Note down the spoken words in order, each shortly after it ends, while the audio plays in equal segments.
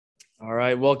All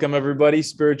right, welcome everybody.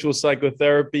 Spiritual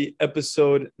Psychotherapy,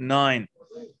 episode 9.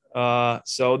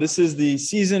 So this is the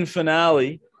season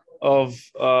finale of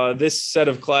this set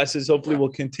of classes. Hopefully, we'll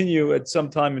continue at some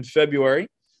time in February.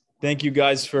 Thank you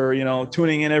guys for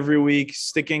tuning in every week,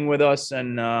 sticking with us,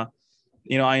 and I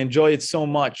enjoy it so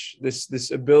much. This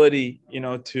ability,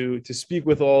 to speak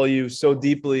with all of you so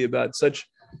deeply about such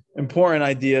important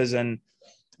ideas. And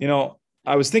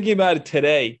I was thinking about it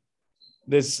today.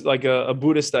 There's like a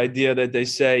Buddhist idea that they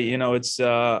say, it's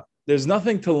there's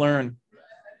nothing to learn.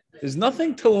 There's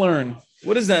nothing to learn.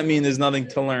 What does that mean? There's nothing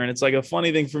to learn. It's like a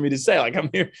funny thing for me to say. Like, I'm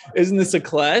here. Isn't this a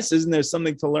class? Isn't there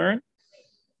something to learn?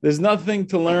 There's nothing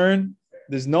to learn.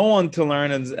 There's no one to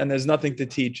learn, and there's nothing to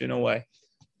teach in a way.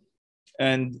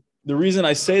 And the reason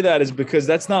I say that is because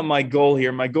that's not my goal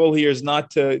here. My goal here is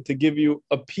not to give you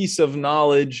a piece of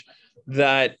knowledge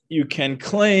that you can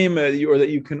claim or that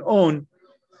you can own.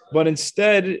 But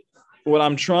instead, what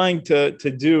I'm trying to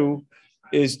do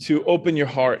is to open your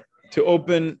heart, to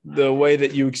open the way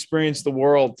that you experience the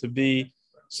world, to be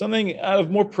something out of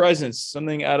more presence,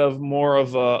 something out of more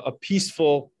of a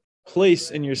peaceful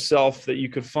place in yourself that you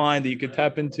could find, that you could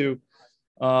tap into.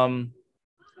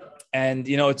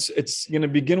 It's going to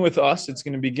begin with us. It's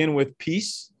going to begin with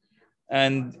peace.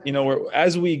 And,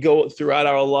 as we go throughout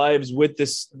our lives with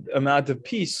this amount of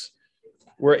peace,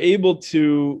 we're able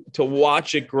to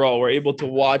watch it grow. We're able to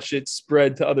watch it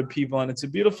spread to other people. And it's a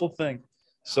beautiful thing.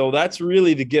 So that's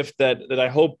really the gift that I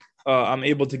hope I'm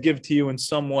able to give to you in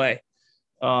some way.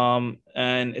 And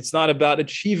it's not about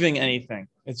achieving anything.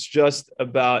 It's just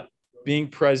about being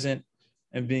present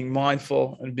and being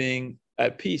mindful and being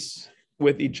at peace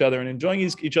with each other and enjoying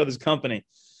each other's company.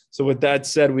 So with that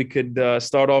said, we could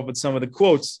start off with some of the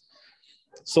quotes.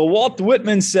 So Walt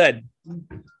Whitman said,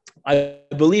 "I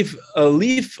believe a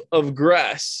leaf of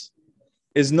grass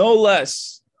is no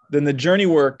less than the journey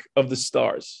work of the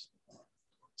stars."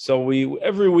 So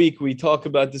every week we talk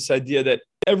about this idea that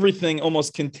everything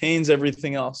almost contains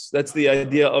everything else. That's the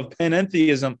idea of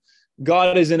panentheism.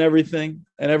 God is in everything,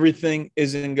 and everything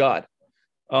is in God.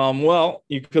 Well,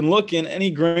 you can look in any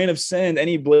grain of sand,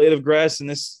 any blade of grass in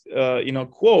this,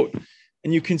 quote,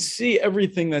 and you can see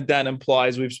everything that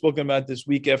implies. We've spoken about this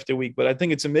week after week, but I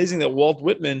think it's amazing that Walt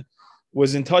Whitman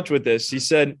was in touch with this. He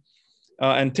said,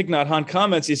 and Thich Nhat Hanh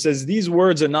comments, he says, "These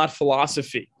words are not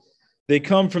philosophy. They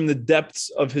come from the depths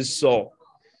of his soul."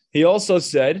 He also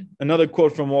said, another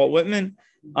quote from Walt Whitman,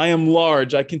 "I am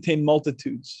large. I contain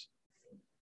multitudes."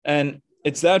 And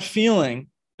it's that feeling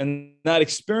and that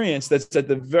experience that's at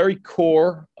the very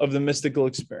core of the mystical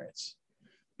experience.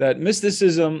 That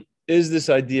mysticism is this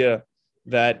idea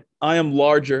that I am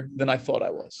larger than I thought I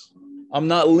was. I'm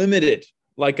not limited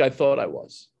like I thought I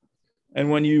was. And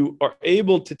when you are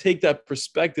able to take that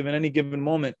perspective in any given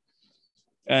moment,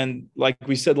 and like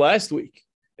we said last week,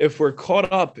 if we're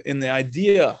caught up in the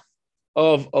idea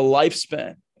of a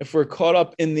lifespan, if we're caught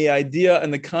up in the idea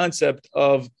and the concept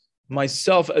of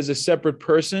myself as a separate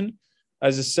person,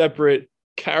 as a separate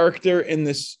character in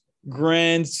this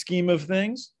grand scheme of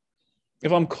things,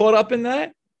 if I'm caught up in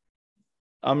that,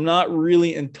 I'm not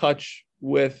really in touch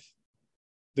with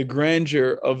the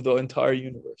grandeur of the entire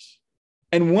universe.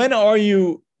 And when are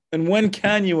you, and when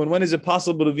can you, and when is it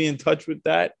possible to be in touch with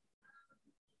that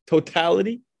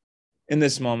totality? In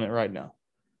this moment right now.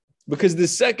 Because the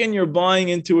second you're buying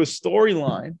into a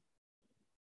storyline,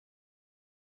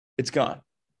 it's gone.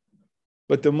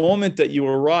 But the moment that you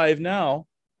arrive now,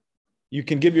 you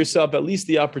can give yourself at least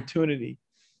the opportunity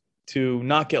to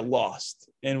not get lost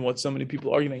in what so many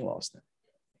people are getting lost in.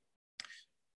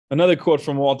 Another quote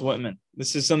from Walt Whitman.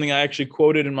 This is something I actually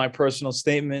quoted in my personal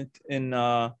statement and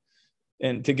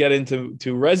to get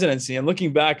into residency. And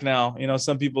looking back now,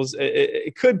 some people's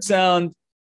it could sound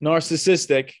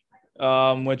narcissistic,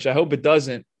 which I hope it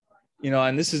doesn't.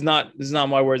 And this is not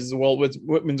my words. This is Walt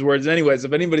Whitman's words. Anyways,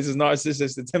 if anybody says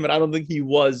narcissist, it's him, and I don't think he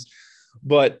was.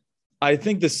 But I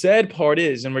think the sad part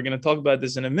is, and we're going to talk about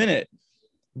this in a minute,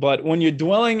 but when you're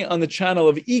dwelling on the channel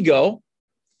of ego,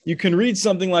 you can read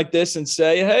something like this and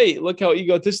say, hey, look how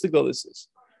egotistical this is.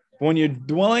 But when you're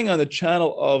dwelling on the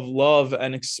channel of love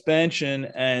and expansion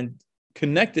and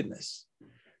connectedness,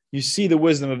 you see the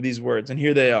wisdom of these words. And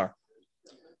here they are.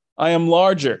 "I am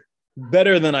larger,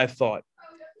 better than I thought.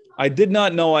 I did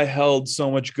not know I held so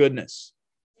much goodness.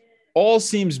 All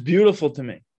seems beautiful to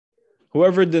me.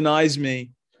 Whoever denies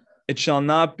me, it shall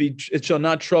not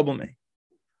trouble me.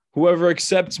 Whoever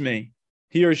accepts me,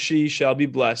 he or she shall be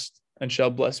blessed and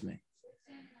shall bless me."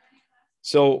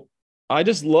 So I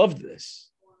just loved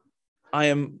this. I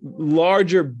am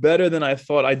larger, better than I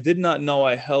thought. I did not know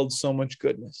I held so much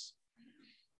goodness.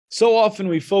 So often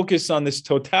we focus on this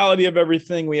totality of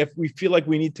everything. We feel like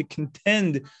we need to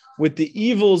contend with the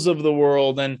evils of the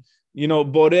world. And,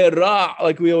 Borei Ra,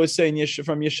 like we always say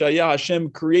from Yeshaya,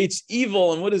 Hashem creates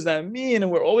evil. And what does that mean? And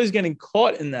we're always getting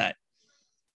caught in that.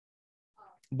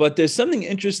 But there's something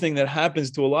interesting that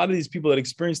happens to a lot of these people that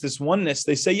experience this oneness.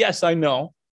 They say, yes, I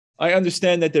know. I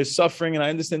understand that there's suffering, and I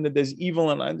understand that there's evil,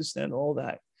 and I understand all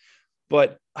that.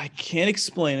 But I can't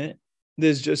explain it.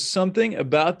 There's just something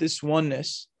about this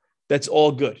oneness that's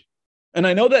all good. And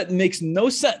I know that makes no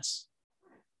sense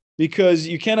because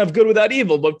you can't have good without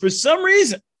evil. But for some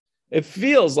reason, it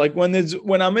feels like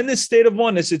when I'm in this state of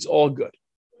oneness, it's all good.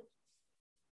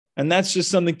 And that's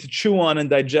just something to chew on and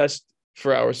digest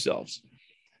for ourselves.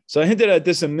 So I hinted at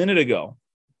this a minute ago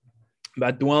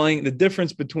about the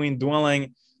difference between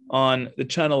dwelling on the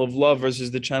channel of love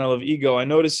versus the channel of ego. I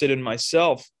notice it in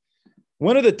myself.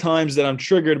 When are the times that I'm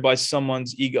triggered by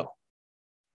someone's ego?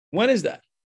 When is that?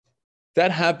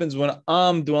 That happens when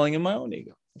I'm dwelling in my own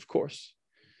ego, of course.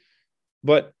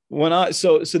 But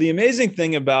so the amazing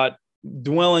thing about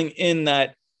dwelling in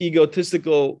that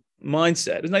egotistical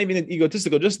mindset, it's not even an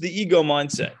egotistical, just the ego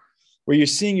mindset, where you're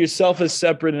seeing yourself as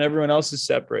separate and everyone else is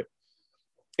separate.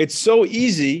 It's so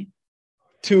easy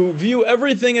to view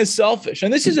everything as selfish.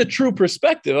 And this is a true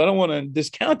perspective. I don't want to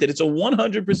discount it. It's a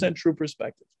 100% true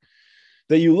perspective.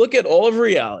 That you look at all of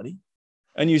reality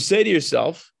and you say to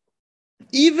yourself,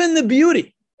 even the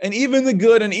beauty and even the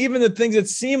good and even the things that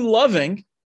seem loving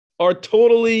are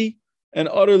totally and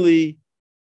utterly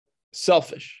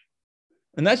selfish.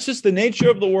 And that's just the nature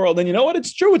of the world. And you know what?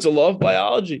 It's true. It's a law of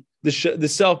biology. The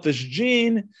selfish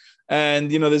gene, and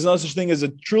there's no such thing as a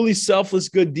truly selfless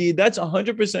good deed. That's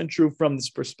 100% true from this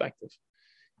perspective.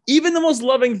 Even the most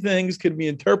loving things could be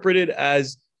interpreted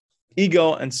as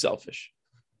ego and selfish.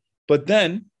 But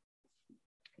then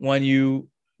when you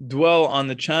dwell on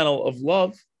the channel of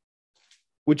love,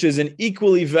 which is an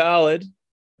equally valid,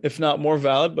 if not more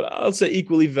valid, but I'll say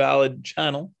equally valid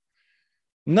channel,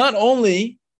 not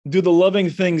only do the loving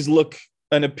things look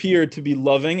and appear to be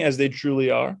loving as they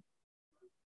truly are,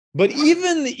 but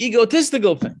even the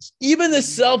egotistical things, even the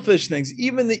selfish things,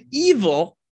 even the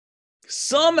evil,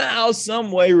 somehow,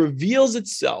 some way reveals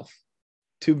itself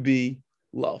to be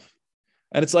love.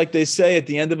 And it's like they say at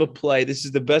the end of a play, this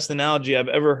is the best analogy I've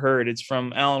ever heard. It's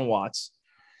from Alan Watts.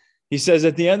 He says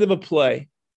at the end of a play,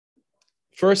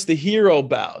 first the hero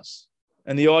bows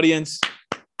and the audience,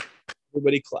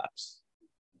 everybody claps.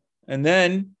 And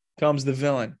then comes the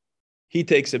villain. He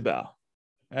takes a bow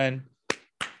and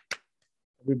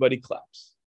everybody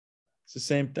claps. It's the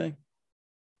same thing.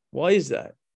 Why is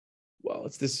that? Well,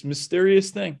 it's this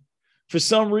mysterious thing. For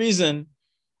some reason,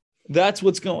 that's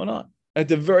what's going on at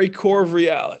the very core of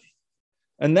reality.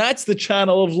 And that's the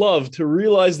channel of love, to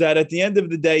realize that at the end of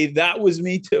the day, that was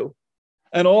me too.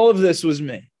 And all of this was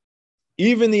me.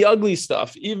 Even the ugly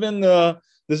stuff, even the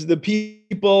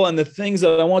people and the things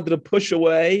that I wanted to push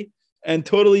away and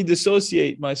totally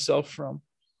dissociate myself from.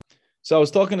 So I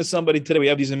was talking to somebody today. We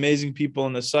have these amazing people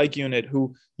in the psych unit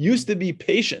who used to be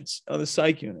patients on the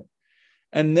psych unit.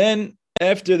 And then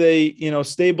after they,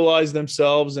 stabilize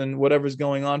themselves and whatever's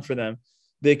going on for them,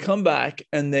 they come back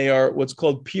and they are what's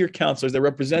called peer counselors. They're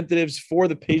representatives for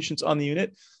the patients on the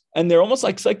unit. And they're almost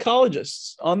like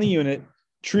psychologists on the unit,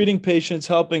 treating patients,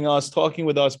 helping us, talking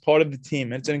with us, part of the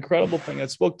team. And it's an incredible thing. I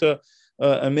spoke to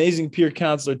an amazing peer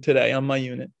counselor today on my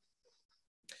unit.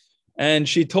 And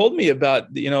she told me about,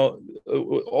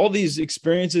 all these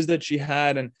experiences that she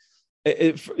had. And,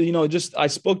 I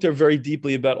spoke to her very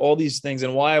deeply about all these things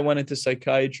and why I went into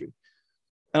psychiatry.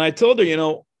 And I told her,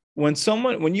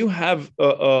 when you have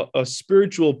a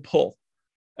spiritual pull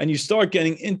and you start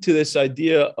getting into this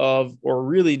idea of, or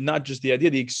really not just the idea,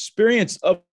 the experience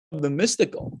of the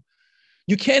mystical,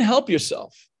 you can't help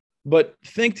yourself but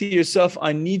think to yourself,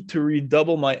 I need to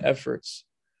redouble my efforts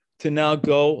to now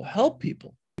go help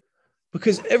people.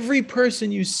 Because every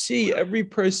person you see, every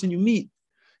person you meet,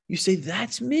 you say,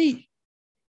 that's me.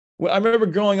 Well, I remember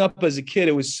growing up as a kid,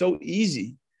 it was so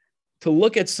easy to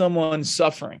look at someone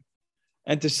suffering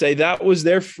and to say that was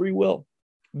their free will.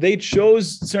 They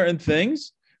chose certain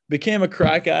things, became a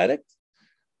crack addict,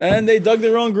 and they dug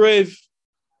their own grave.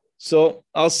 So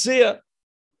I'll see you.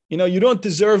 You don't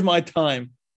deserve my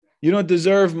time. You don't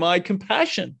deserve my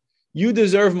compassion. You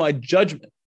deserve my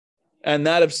judgment and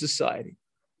that of society.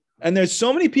 And there's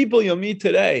so many people you'll meet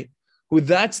today who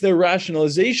that's their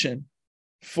rationalization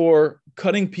for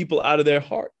cutting people out of their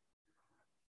heart.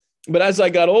 But as I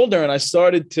got older and I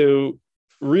started to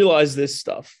realize this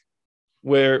stuff,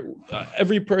 where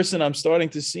every person I'm starting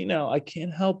to see now, I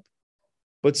can't help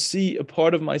but see a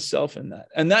part of myself in that.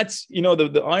 And that's,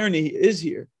 the irony is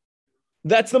here,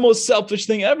 That's the most selfish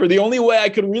thing ever. The only way I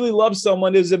could really love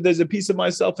someone is if there's a piece of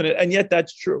myself in it. And yet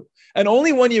that's true. And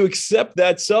only when you accept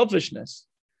that selfishness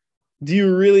do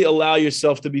you really allow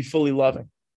yourself to be fully loving.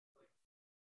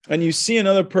 And you see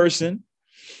another person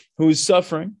who is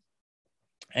suffering,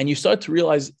 and you start to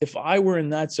realize, if I were in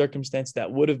that circumstance,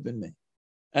 that would have been me.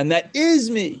 And that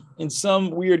is me in some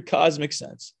weird cosmic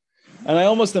sense. And I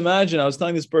almost imagine, I was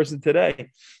telling this person today,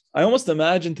 I almost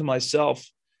imagine to myself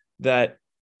that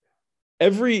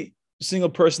every single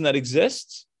person that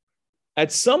exists,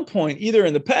 at some point, either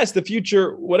in the past, the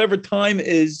future, whatever time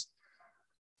is,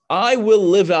 I will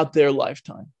live out their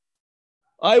lifetime.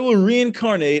 I will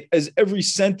reincarnate as every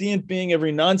sentient being,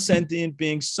 every non-sentient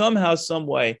being, somehow, some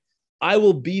way. I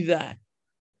will be that.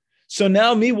 So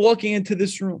now me walking into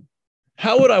this room,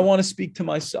 how would I want to speak to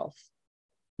myself?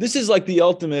 This is like the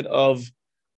ultimate of,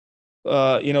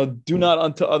 do not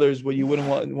unto others what you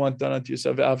wouldn't want done unto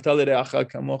yourself.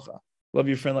 Love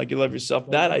your friend like you love yourself.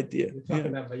 Well, that idea. You're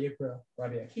talking about Vayikra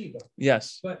Rabbi Akiva.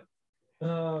 Yes. But,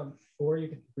 or you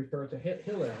could refer to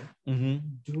Hillel. Mm-hmm.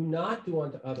 Do not do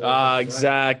unto others.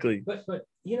 Exactly. Right? But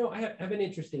I have an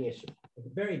interesting issue, a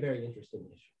very, very interesting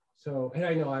issue. So, and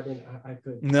I know I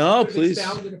could. No, please.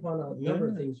 Expounded upon a number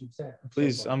of things you've said.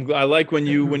 Please, so I like when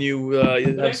you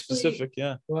have actually, specific.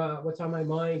 Yeah. Well, what's on my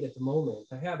mind at the moment?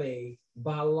 I have a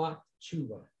Balat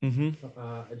Tshuva,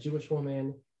 a Jewish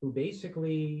woman who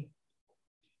basically,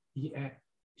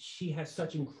 she has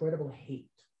such incredible hate.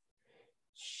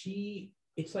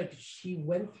 It's like she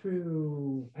went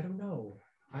through, I don't know,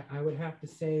 I would have to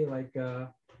say like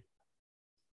a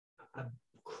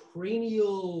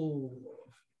cranial,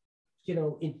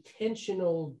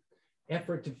 intentional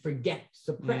effort to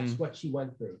suppress what she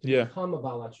went through to become a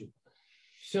Balat Tshuva.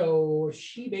 So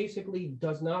she basically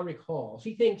does not recall.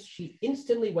 She thinks she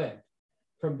instantly went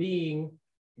from being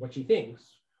what she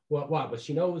thinks, what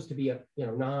she knows to be a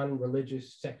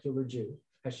non-religious secular Jew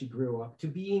as she grew up, to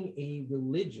being a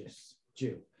religious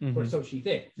Jew, or so she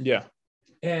thinks. Yeah.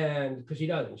 And because she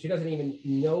doesn't even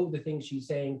know the things she's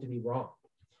saying to be wrong.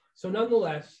 So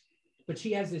nonetheless, but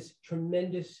she has this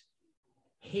tremendous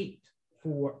hate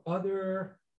for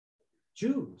other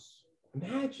Jews.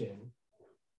 Imagine.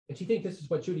 And she thinks this is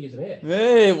what Judaism is.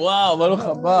 Hey, wow, Baruch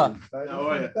haba. How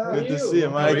are you? Good to see you,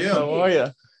 Mike. How are you?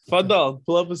 Fadal,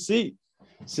 pull up a seat.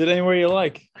 Sit anywhere you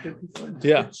like.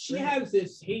 Yeah. But she has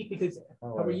this hate because,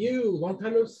 how are you? Long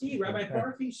time no see. Rabbi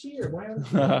Parfi Shir. Why are you?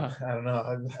 I don't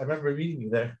know. I remember meeting you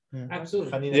there.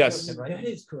 Absolutely. Yes. That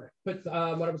is correct. But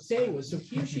what I was saying was, so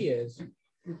here she is.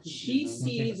 She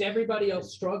sees everybody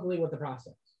else struggling with the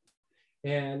process.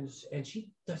 And she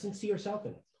doesn't see herself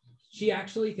in it. She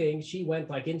actually thinks she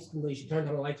went like instantly, she turned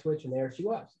on a light switch and there she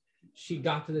was. She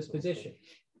got to this position.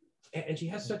 And she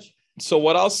has such... So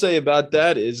what I'll say about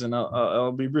that is, and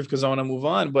I'll be brief because I want to move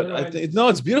on, but I think, no,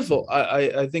 it's beautiful.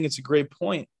 I think it's a great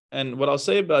point. And what I'll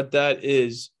say about that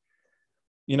is,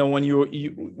 when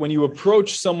you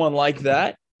approach someone like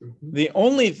that, the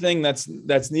only thing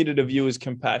that's needed of you is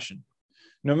compassion.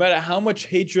 No matter how much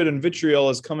hatred and vitriol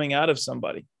is coming out of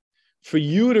somebody, for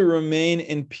you to remain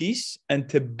in peace and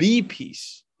to be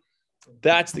peace.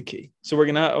 That's the key. So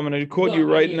I'm going to quote you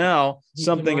right now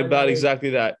something about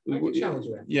exactly that.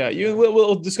 Yeah,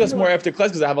 we'll discuss more after class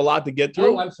because I have a lot to get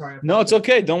through. Oh, I'm sorry. No, it's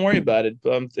okay. Don't worry about it.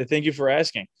 Thank you for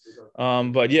asking.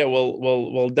 But yeah,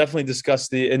 we'll definitely discuss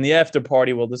in the after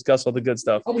party. We'll discuss all the good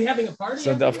stuff. Are we having a party?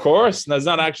 So of course, no, it's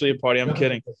not actually a party. I'm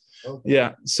kidding. Okay.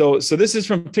 Yeah. So this is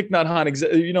from Thich Nhat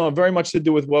Hanh. Very much to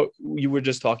do with what you were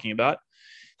just talking about.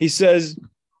 He says,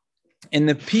 in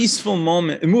the peace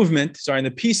movement,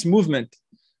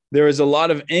 there is a lot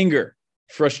of anger,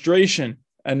 frustration,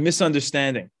 and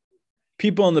misunderstanding.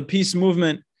 People in the peace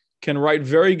movement can write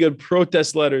very good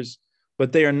protest letters,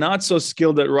 but they are not so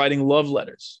skilled at writing love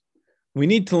letters. We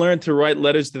need to learn to write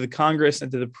letters to the Congress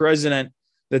and to the president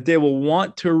that they will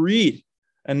want to read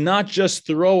and not just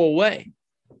throw away.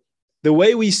 The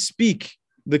way we speak,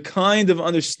 the kind of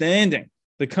understanding,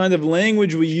 the kind of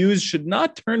language we use should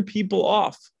not turn people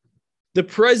off. The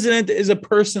president is a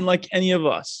person like any of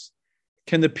us.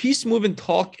 Can the peace movement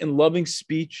talk in loving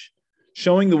speech,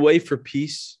 showing the way for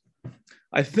peace?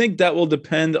 I think that will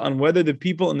depend on whether the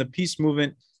people in the peace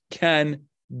movement can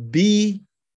be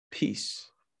peace.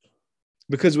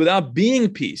 Because without being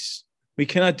peace, we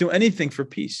cannot do anything for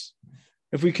peace.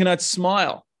 If we cannot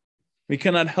smile, we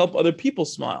cannot help other people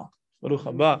smile. Baruch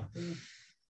haba.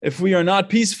 If we are not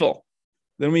peaceful,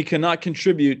 then we cannot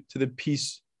contribute to the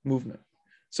peace movement.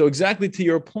 So exactly to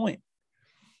your point,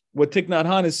 what Thich Nhat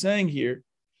Hanh is saying here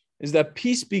is that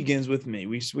peace begins with me.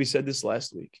 We said this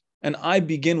last week. And I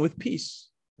begin with peace.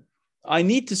 I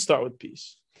need to start with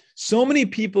peace. So many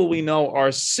people we know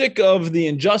are sick of the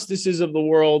injustices of the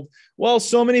world. Well,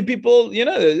 so many people,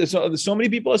 so many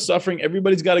people are suffering.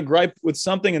 Everybody's got a gripe with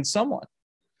something and someone.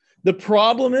 The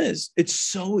problem is it's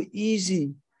so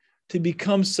easy to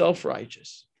become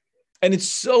self-righteous. And it's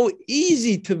so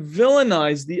easy to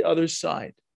villainize the other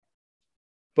side.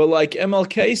 But like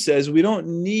MLK says, we don't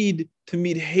need to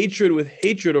meet hatred with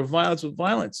hatred or violence with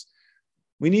violence.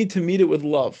 We need to meet it with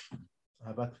love.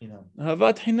 Ahavat Hinam.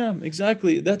 Ahavat Hinam.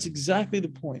 Exactly. That's exactly the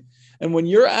point. And when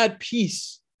you're at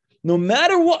peace, no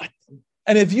matter what,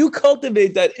 and if you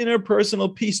cultivate that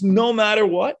interpersonal peace, no matter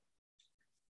what,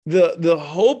 the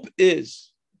hope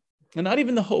is, and not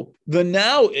even the hope, the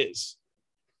now is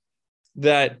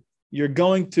that you're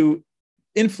going to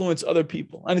influence other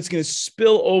people and it's going to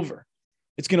spill over.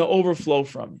 It's going to overflow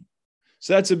from you.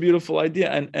 So that's a beautiful idea.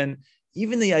 And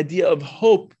even the idea of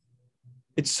hope,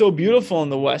 it's so beautiful in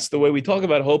the West, the way we talk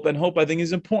about hope. And hope, I think,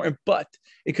 is important, but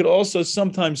it could also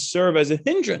sometimes serve as a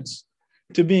hindrance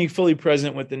to being fully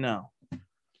present with the now.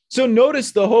 So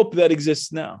notice the hope that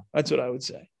exists now. That's what I would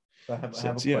say. I have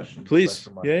a question. Please.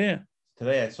 Yeah.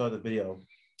 Today I saw the video.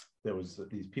 There was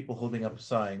these people holding up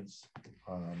signs,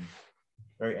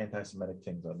 very anti-Semitic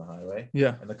things on the highway.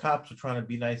 Yeah. And the cops were trying to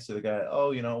be nice to the guy.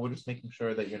 Oh, we're just making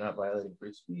sure that you're not violating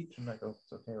free speech. I'm like, oh,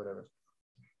 it's okay, whatever.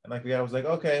 And like the guy was like,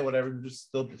 okay, whatever. You're just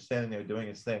still standing there doing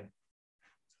his thing.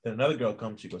 Then another girl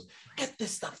comes. She goes, get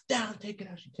this stuff down. Take it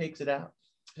out. She takes it out.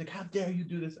 She's like, how dare you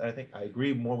do this? And I think I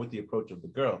agree more with the approach of the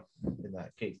girl in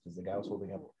that case, because the guy was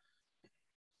holding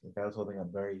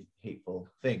up very hateful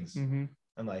things. Mm-hmm.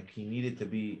 And like I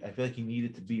feel like he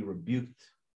needed to be rebuked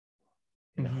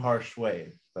in a harsh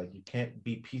way. Like you can't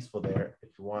be peaceful there if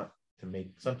you want to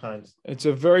make, sometimes it's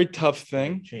a very tough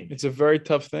thing. Change. It's a very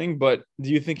tough thing, but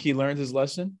do you think he learned his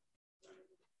lesson?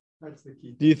 That's the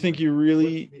key. Do you think you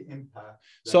really? What's the impact?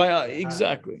 So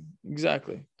exactly.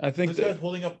 I think this that guy's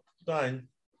holding up sign.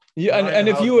 Yeah, and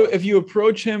if you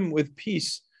approach him with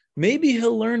peace, maybe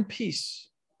he'll learn peace.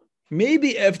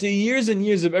 Maybe after years and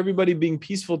years of everybody being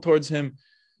peaceful towards him,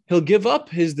 he'll give up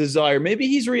his desire. Maybe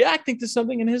he's reacting to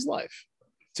something in his life.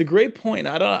 It's a great point.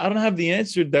 I don't have the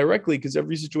answer directly because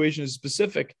every situation is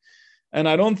specific. And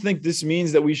I don't think this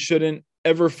means that we shouldn't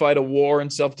ever fight a war in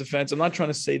self-defense. I'm not trying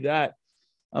to say that.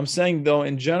 I'm saying, though,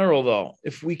 in general, though,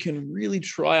 if we can really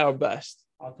try our best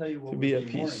I'll tell you what to would be at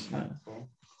be more peace. impactful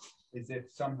is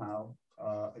if somehow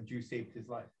a Jew saved his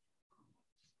life,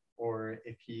 or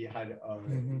if he had a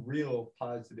real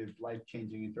positive,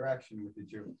 life-changing interaction with a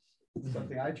Jew.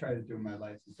 Something I try to do in my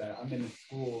life is that I'm in a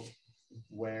school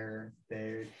where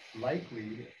they're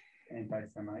likely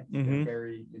anti-Semites. They're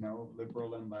very,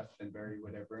 liberal and left and very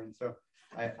whatever. And so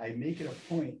I make it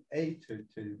a point, A,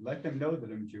 to let them know that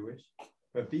I'm Jewish,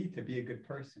 but B, to be a good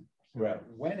person. So right.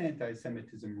 When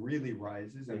anti-Semitism really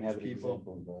rises and these people,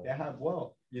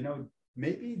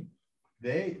 maybe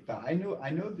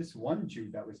I know this one Jew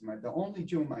that was the only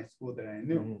Jew in my school that I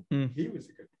knew. He was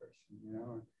a good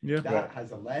person, Yeah. That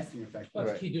has a lasting effect. Well,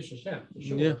 it's Kiddush Hashem, for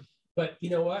sure. Yeah. But you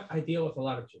know what? I deal with a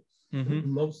lot of Jews,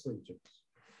 mostly Jews.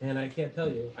 And I can't tell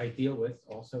you, I deal with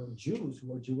also Jews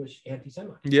who are Jewish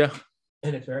anti-Semites. Yeah.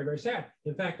 And it's very, very sad.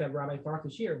 In fact, at Rabbi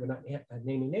Farkas here, we're not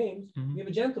naming names, we have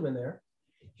a gentleman there.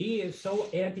 He is so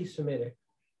anti-Semitic,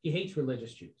 he hates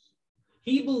religious Jews.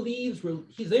 He believes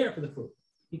he's there for the food.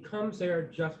 He comes there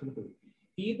just for the food.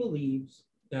 He believes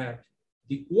that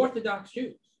the Orthodox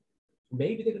Jews,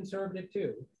 maybe the conservative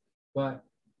too, but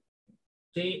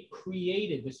they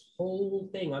created this whole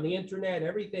thing on the internet,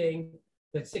 everything,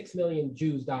 that 6 million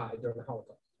Jews died during the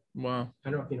Holocaust. Wow. I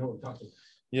don't know if you know what I'm talking about.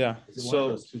 Yeah. Is it one of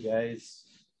those two guys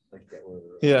like that were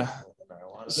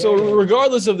marijuana? So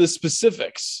regardless of the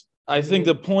specifics, I think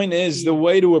the point is the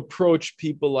way to approach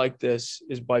people like this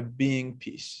is by being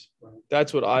peace.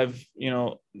 That's what I've,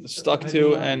 stuck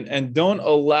to, and don't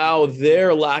allow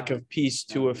their lack of peace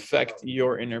to affect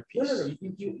your inner peace. No.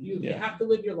 You have to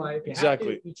live your life. You try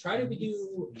to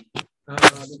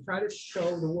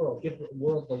show the world, give the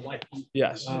world the light.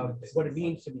 Yes. What it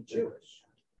means to be Jewish,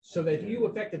 so that you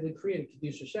effectively create a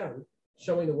Kiddush Hashem,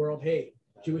 showing the world, hey,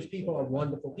 Jewish people are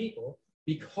wonderful people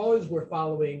because we're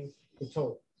following the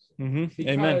Torah. Because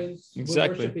Amen.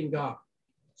 Exactly. We're worshiping God.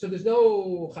 So there's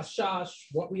no chashash,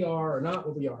 what we are or not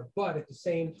what we are. But at the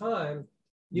same time,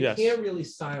 you can't really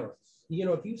silence.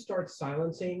 If you start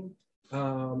silencing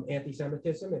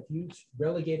anti-Semitism, if you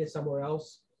relegate it somewhere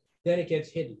else, then it gets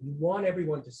hidden. You want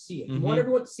everyone to see it. You want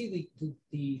everyone to see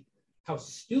the how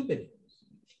stupid it is.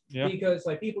 Yeah. Because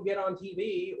people get on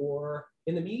TV or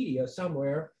in the media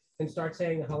somewhere and start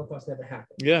saying the Holocaust never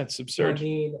happened. Yeah, it's absurd.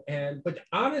 But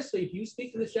honestly, if you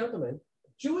speak to this gentleman,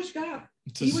 Jewish guy,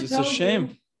 it's a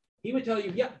shame. He would tell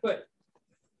you, yeah, but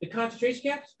The concentration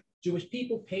camps, Jewish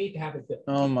people paid to have it built.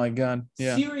 Oh my God.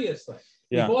 Yeah. Seriously.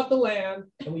 Yeah. We bought the land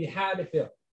and we had it built.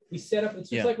 We set up, it's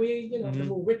just like we,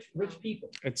 rich people.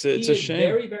 It's a shame.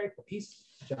 Very, very peace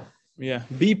job. Yeah.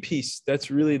 Be peace. That's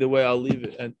really the way I'll leave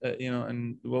it.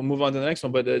 And we'll move on to the next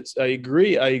one. But I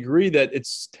agree that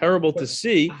it's terrible to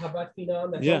see. That's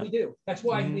what we do. That's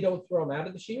why we don't throw him out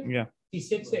of the shiur. Yeah. He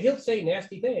sits there. He'll say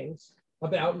nasty things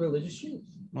about religious Jews.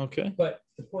 Okay. But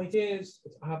the point is,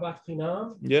 it's ahavat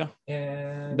chinam. Yeah.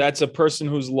 And that's a person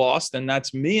who's lost, and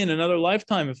that's me in another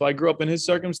lifetime. If I grew up in his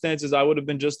circumstances, I would have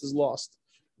been just as lost.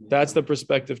 That's the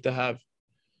perspective to have.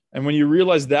 And when you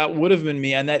realize that would have been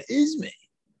me, and that is me,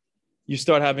 you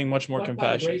start having much more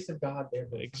compassion. By the grace of God, there.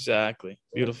 Exactly.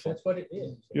 Beautiful. That's what it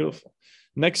is. Beautiful.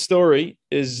 Next story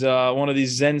is one of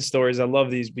these Zen stories. I love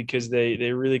these because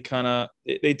they really kind of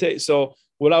they take. So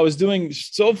what I was doing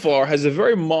so far has a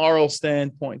very moral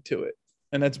standpoint to it,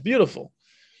 and that's beautiful.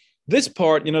 This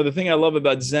part, the thing I love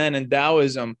about Zen and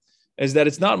Taoism is that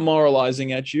it's not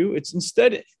moralizing at you. It's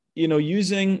instead,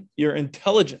 using your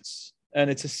intelligence, and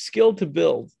it's a skill to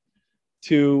build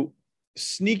to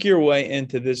sneak your way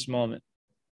into this moment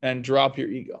and drop your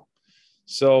ego.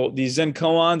 So these Zen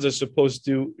koans are supposed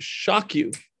to shock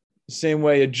you the same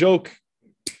way a joke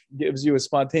gives you a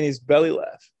spontaneous belly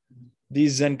laugh.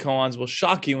 These Zen koans will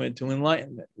shock you into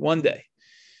enlightenment one day,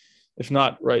 if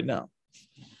not right now.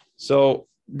 So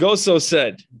Goso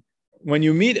said, when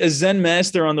you meet a Zen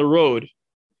master on the road,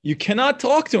 you cannot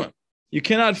talk to him. You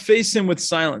cannot face him with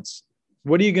silence.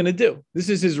 What are you going to do? This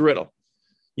is his riddle.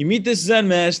 You meet this Zen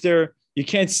master, you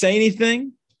can't say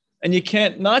anything, and you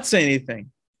can't not say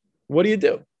anything. What do you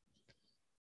do?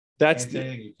 That's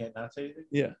you can't not say anything?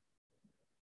 Yeah.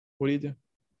 What do you do?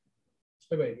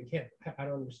 Wait, you can't. I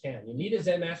don't understand. You meet a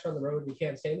Zen master on the road, you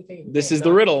can't say anything. This is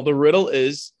the riddle. The riddle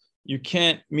is you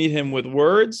can't meet him with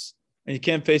words, and you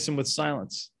can't face him with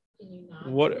silence.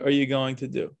 What are you going to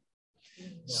do?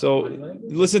 So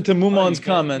listen to Mumon's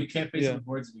comment. You can't face him with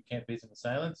words, and you can't face him with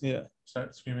silence. Yeah.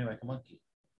 Start screaming like a monkey.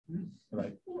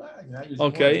 Like,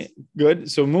 okay, words. Good.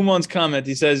 So Mumon's comment,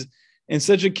 he says, in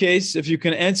such a case, if you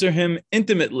can answer him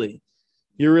intimately,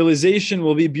 your realization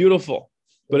will be beautiful.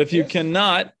 But if you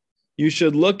cannot, you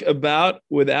should look about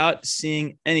without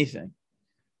seeing anything.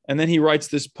 And then he writes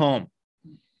this poem.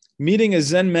 Meeting a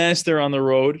Zen master on the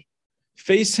road,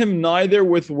 face him neither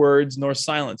with words nor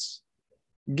silence.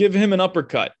 Give him an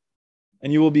uppercut,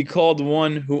 and you will be called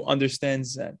one who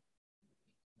understands Zen.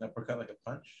 An uppercut like a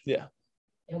punch? Yeah.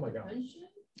 Oh my God.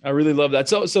 I really love that.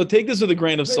 So take this with a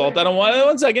grain of salt. I don't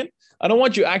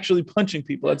want you actually punching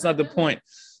people. That's not the point.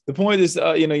 The point is,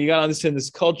 you got to understand this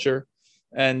culture.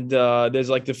 And there's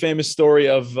like the famous story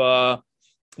of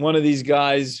one of these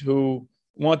guys who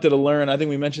wanted to learn. I think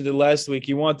we mentioned it last week.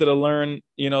 He wanted to learn,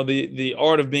 the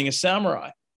art of being a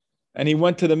samurai. And he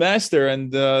went to the master, and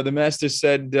the master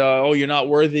said, oh, you're not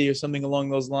worthy, or something along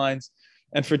those lines.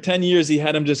 And for 10 years, he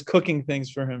had him just cooking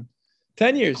things for him.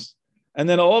 10 years. And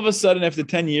then all of a sudden, after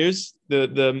 10 years,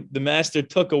 the master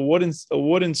took a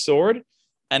wooden sword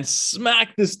and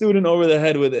smacked the student over the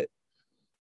head with it.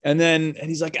 And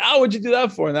he's like, "Oh, what'd you do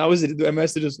that for?" And that was it. The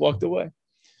master just walked away.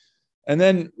 And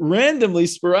then randomly,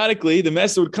 sporadically, the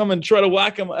master would come and try to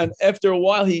whack him. And after a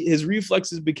while, his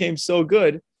reflexes became so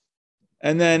good.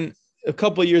 And then a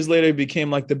couple of years later, he became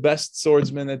like the best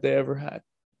swordsman that they ever had.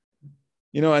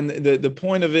 And the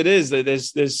point of it is that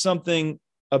there's something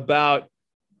about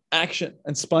action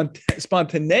and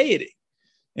spontaneity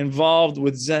involved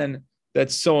with Zen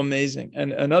that's so amazing.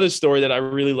 And another story that I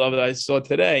really love that I saw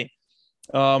today,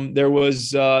 there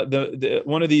was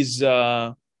one of these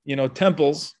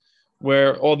temples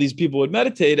where all these people would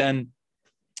meditate, and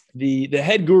the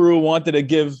head guru wanted to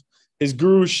give his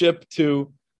guruship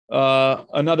to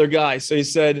another guy. So he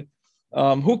said,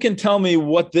 who can tell me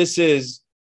what this is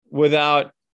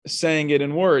without saying it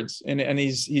in words? And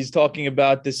he's talking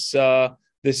about this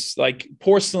like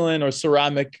porcelain or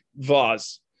ceramic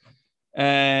vase.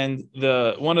 And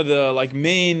one of the like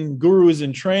main gurus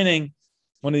in training,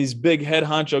 one of these big head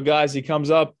honcho guys, he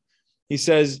comes up, he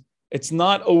says, it's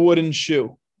not a wooden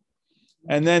shoe.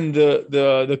 And then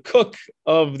the cook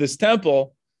of this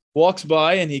temple walks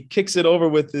by and he kicks it over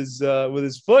with his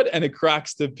foot, and it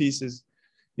cracks to pieces.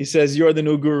 He says, you're the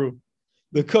new guru.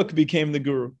 The cook became the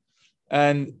guru.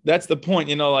 And that's the point,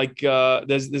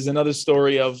 there's another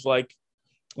story of like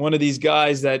one of these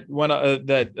guys that went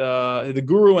the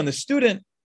guru and the student,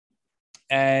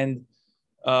 and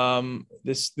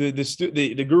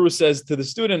the guru says to the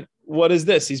student, what is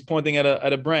this? He's pointing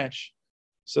at a branch.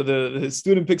 So the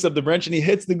student picks up the branch and he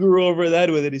hits the guru over the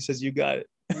head with it. He says, you got it.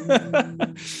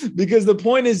 Because the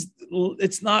point is,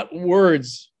 it's not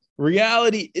words,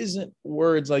 Reality isn't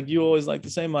words like you always like to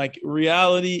say, Mike.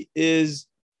 Reality is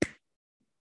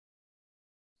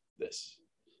this.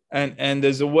 And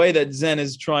there's a way that Zen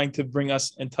is trying to bring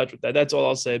us in touch with that. That's all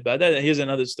I'll say about that. And here's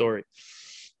another story.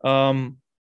 A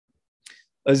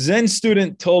Zen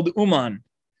student told Uman,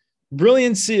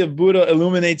 brilliancy of Buddha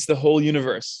illuminates the whole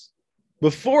universe.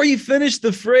 Before he finished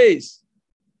the phrase,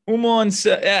 Uman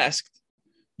asked,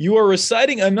 you are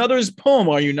reciting another's poem,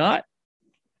 are you not?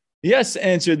 Yes,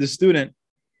 answered the student.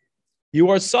 You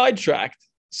are sidetracked,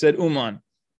 said Uman.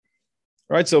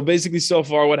 Right, so basically so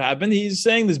far what happened, he's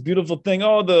saying this beautiful thing,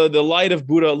 oh, the light of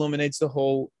Buddha illuminates the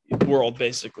whole world,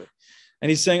 basically. And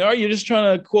he's saying, oh, you're just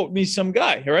trying to quote me some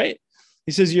guy, right?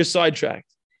 He says, you're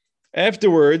sidetracked.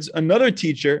 Afterwards, another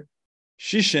teacher,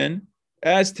 Shishin,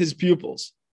 asked his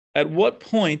pupils, at what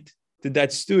point did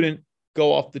that student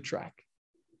go off the track?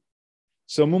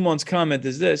 So Mumon's comment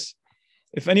is this: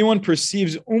 if anyone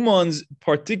perceives Uman's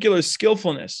particular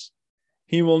skillfulness,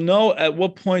 he will know at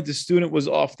what point the student was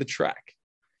off the track,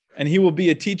 and he will be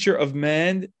a teacher of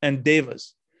man and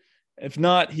devas. If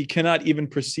not, he cannot even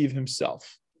perceive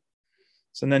himself.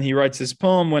 So then he writes this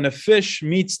poem: when a fish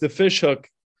meets the fish hook,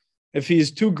 if he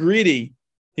is too greedy,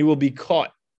 he will be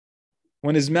caught.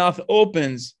 When his mouth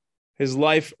opens, his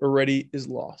life already is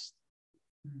lost.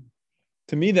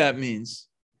 To me, that means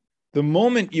the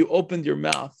moment you opened your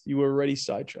mouth, you were already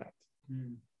sidetracked.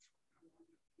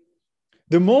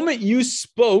 The moment you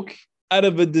spoke out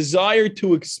of a desire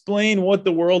to explain what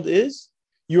the world is,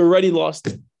 you already lost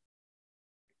it.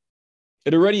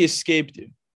 It already escaped you.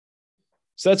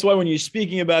 So that's why when you're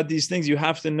speaking about these things, you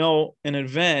have to know in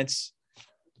advance,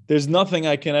 there's nothing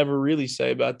I can ever really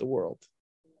say about the world.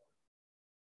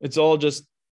 It's all just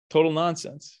total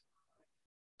nonsense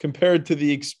compared to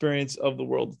the experience of the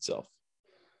world itself.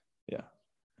 Yeah.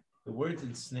 The words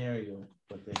ensnare you,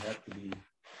 but they have to be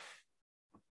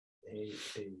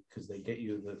because they get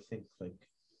you to think like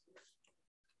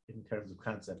in terms of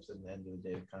concepts. At the end of the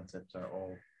day, the concepts are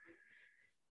all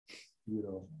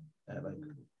at like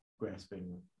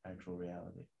grasping actual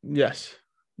reality. Yes,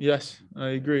 I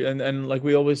agree. And like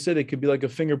we always said, it could be like a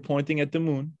finger pointing at the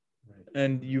moon, right,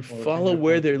 and you follow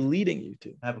where they're leading you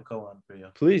to. I have a koan for you.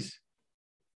 Please.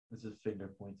 This is finger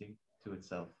pointing to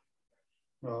itself.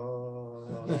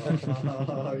 Oh,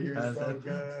 you're so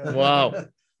good. Wow.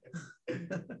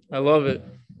 I love it.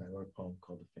 I wrote a poem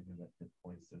called The Finger That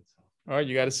Points to Itself. All right,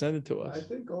 you got to send it to us. I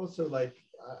think also like,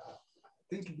 I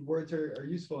think words are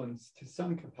useful to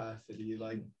some capacity.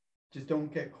 Like, just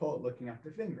don't get caught looking at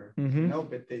the finger. Mm-hmm. No,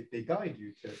 but they guide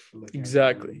you to look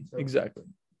exactly. At the finger. So, exactly.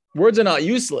 Words are not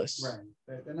useless. Right.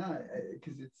 They're not,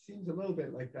 because it seems a little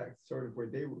bit like that sort of where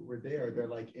they are, they're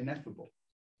like ineffable.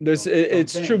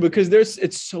 It's true because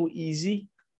it's so easy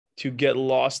to get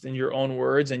lost in your own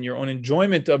words and your own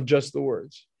enjoyment of just the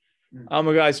words. Mm-hmm. I'm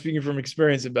a guy speaking from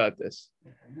experience about this.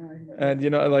 And,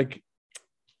 like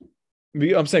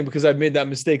I'm saying, because I've made that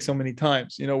mistake so many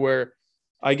times, where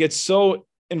I get so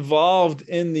involved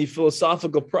in the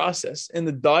philosophical process, in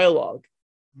the dialogue,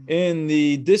 in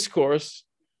the discourse,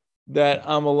 that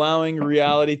I'm allowing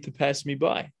reality to pass me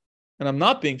by and I'm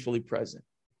not being fully present.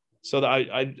 So that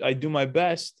I do my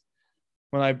best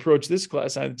when I approach this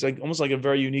class. It's like almost like a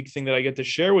very unique thing that I get to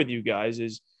share with you guys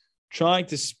is trying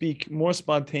to speak more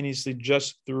spontaneously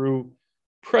just through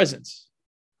presence.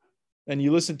 And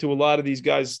you listen to a lot of these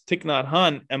guys. Thich Nhat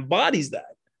Hanh embodies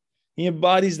that. He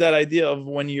embodies that idea of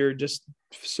when you're just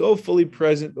so fully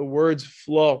present, the words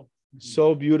flow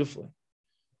so beautifully.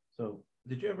 So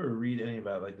did you ever read any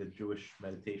about like the Jewish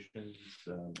meditations?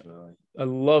 I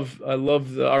love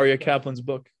the Aryeh Kaplan's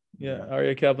book. Yeah,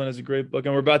 Aryeh Kaplan is a great book,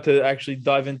 and we're about to actually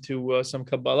dive into some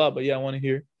Kabbalah. But yeah, I want to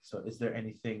hear. So, is there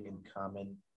anything in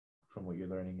common from what you're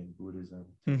learning in Buddhism?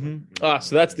 Mm-hmm.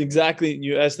 So that's exactly,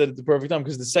 you asked that at the perfect time,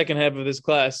 because the second half of this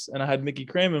class, and I had Mickey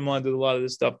Kramer in mind with a lot of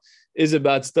this stuff, is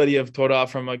about study of Torah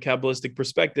from a Kabbalistic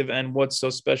perspective and what's so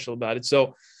special about it.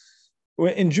 So,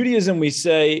 in Judaism, we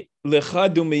say Lecha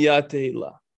dumiyat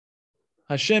tehillah.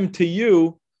 Hashem, to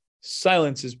you,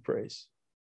 silence is praise.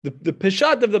 The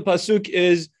peshat of the pasuk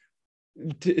is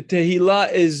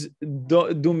tehillah is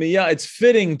dumiyah, it's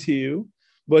fitting to you,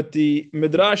 but the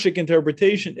midrashic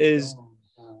interpretation is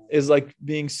like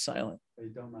being silent.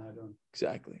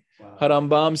 Exactly. Wow.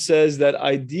 Harambam says that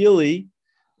ideally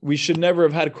we should never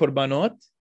have had korbanot,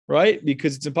 right?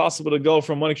 Because it's impossible to go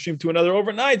from one extreme to another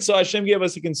overnight. So Hashem gave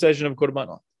us a concession of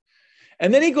korbanot.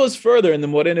 And then he goes further in the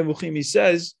Moreh Nevuchim, he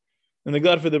says, in the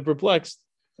God for the Perplexed,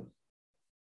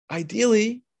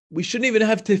 ideally, we shouldn't even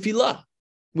have tefillah.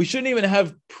 We shouldn't even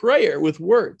have prayer with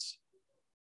words.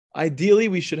 Ideally,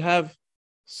 we should have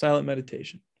silent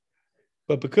meditation.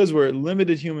 But because we're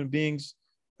limited human beings,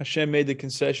 Hashem made the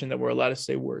concession that we're allowed to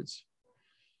say words.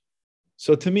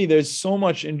 So to me, there's so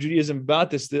much in Judaism about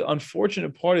this. The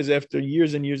unfortunate part is after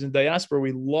years and years in diaspora,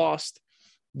 we lost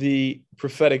the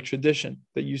prophetic tradition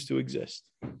that used to exist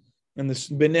in this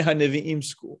Bnei HaNevi'im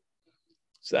school.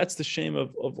 So that's the shame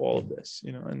of all of this,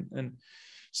 and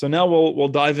so now we'll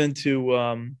dive into.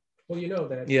 Well,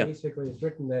 that basically it's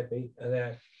written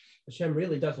that Hashem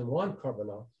really doesn't want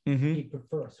Karbanot. He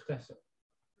prefers Chesed.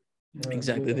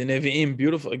 Exactly, the Nevi'im,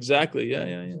 beautiful. Exactly, yeah,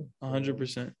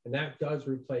 100%. And that does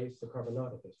replace the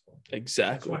Karbanot at this point.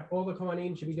 Exactly. That's why all the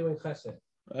Kohanim should be doing Chesed.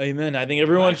 Amen. I think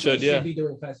everyone should. Yeah. Should be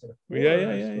doing Chesed.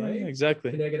 Yeah.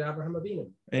 Exactly. Abraham Avinu.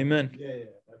 Amen. Yeah.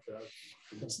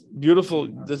 It's beautiful.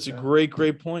 That's a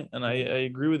great point, and I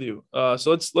agree with you.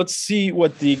 So let's see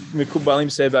what the Mekubalim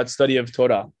say about study of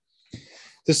Torah.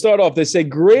 To start off, they say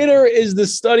greater is the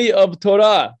study of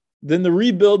Torah than the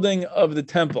rebuilding of the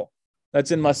temple.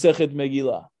 That's in Masechet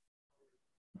Megillah.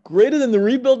 Greater than the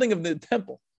rebuilding of the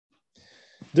temple.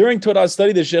 During Torah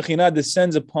study, the Shekhinah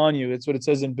descends upon you. That's what it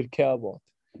says in Pirkei Avot.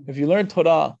 If you learn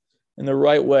Torah in the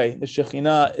right way, the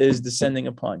Shekhinah is descending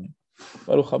upon you.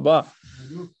 Baruch haba.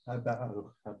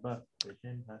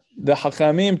 The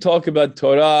Hachamim talk about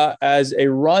Torah as a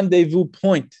rendezvous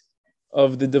point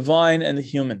of the divine and the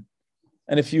human.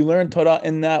 And if you learn Torah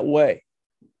in that way,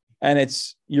 and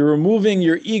you're removing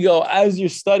your ego as you're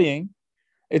studying,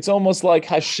 it's almost like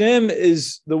Hashem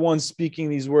is the one speaking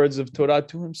these words of Torah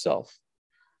to himself.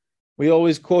 We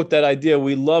always quote that idea.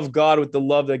 We love God with the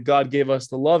love that God gave us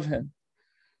to love him.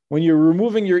 When you're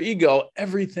removing your ego,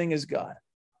 everything is God.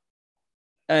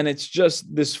 And it's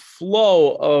just this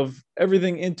flow of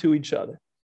everything into each other.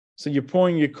 So you're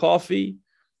pouring your coffee.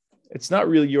 It's not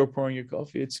really you're pouring your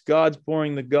coffee. It's God's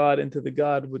pouring the God into the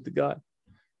God with the God.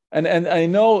 And I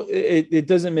know it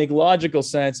doesn't make logical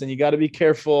sense, and you got to be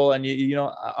careful, and you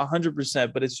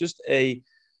 100%. But it's just a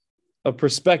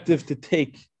perspective to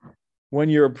take when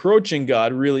you're approaching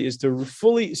God. Really, is to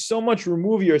fully so much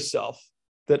remove yourself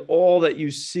that all that you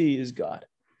see is God.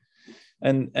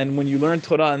 And when you learn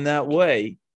Torah in that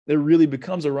way, it really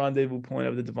becomes a rendezvous point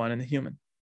of the divine and the human.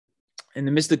 In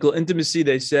the mystical intimacy,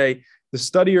 they say the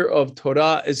studier of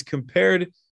Torah is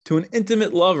compared to an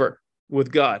intimate lover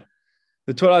with God.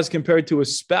 The Torah is compared to a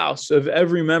spouse of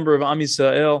every member of Am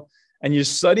Yisrael, and you're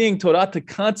studying Torah to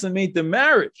consummate the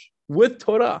marriage with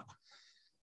Torah.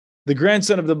 The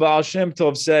grandson of the Baal Shem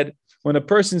Tov said, when a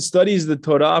person studies the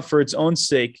Torah for its own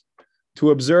sake,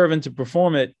 to observe and to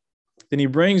perform it, then he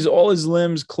brings all his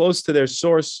limbs close to their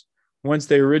source, whence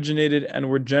they originated and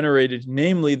were generated,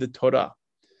 namely the Torah.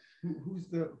 Who's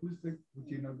the do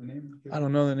you know the name? I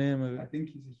don't know the name of it. I think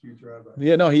he's a huge rabbi.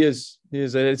 Yeah, no, he is.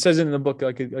 It says it in the book.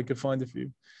 I could find it for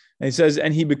you. And he says,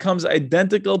 and he becomes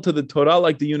identical to the Torah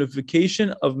like the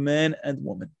unification of man and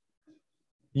woman.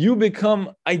 You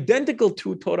become identical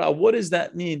to Torah. What does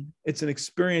that mean? It's an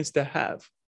experience to have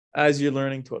as you're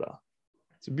learning Torah.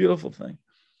 It's a beautiful thing.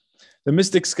 The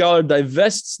mystic scholar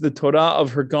divests the Torah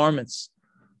of her garments.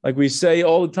 Like we say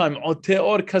all the time,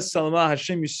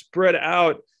 Hashem, you spread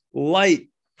out light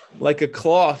like a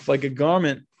cloth, like a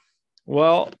garment.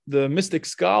 Well, the mystic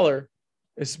scholar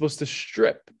is supposed to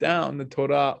strip down the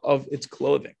Torah of its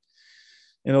clothing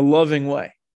in a loving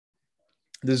way.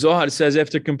 The Zohar says,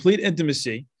 after complete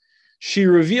intimacy, she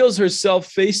reveals herself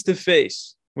face to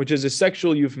face, which is a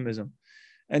sexual euphemism,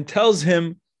 and tells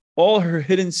him all her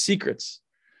hidden secrets,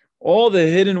 all the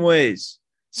hidden ways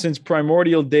since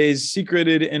primordial days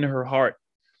secreted in her heart.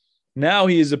 Now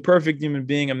he is a perfect human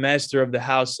being, a master of the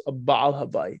house, a Baal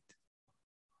Habayit.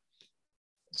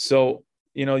 So,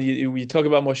 you talk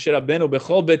about Moshe Rabbeinu,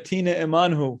 Bechol Betina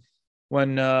Emanhu,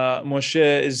 when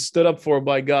Moshe is stood up for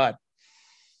by God.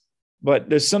 But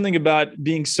there's something about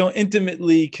being so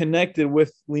intimately connected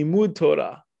with Limud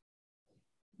Torah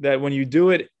that when you do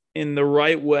it in the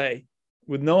right way,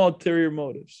 with no ulterior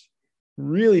motives,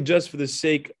 really just for the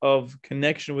sake of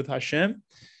connection with Hashem,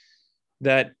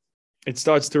 that it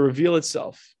starts to reveal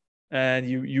itself and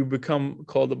you become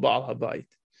called a Baal Habayit.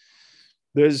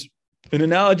 There's an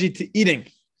analogy to eating.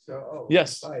 So,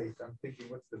 yes. Bayit. I'm thinking,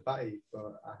 what's the bayit?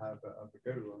 But I have a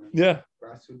good one. Yeah.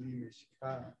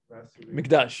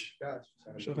 Mikdash.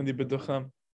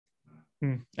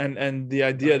 And the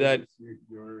idea that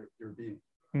your being.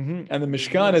 And the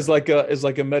Mishkan is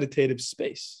like a meditative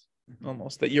space,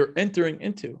 almost, that you're entering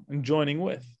into and joining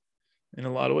with. In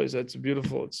a lot of ways, that's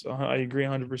beautiful. I agree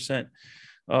 100%.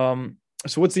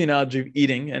 So what's the analogy of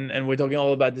eating? And we're talking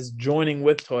all about this joining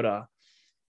with Torah.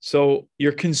 So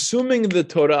you're consuming the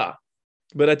Torah,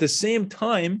 but at the same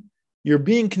time, you're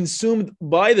being consumed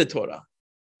by the Torah.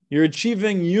 You're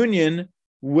achieving union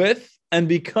with and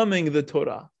becoming the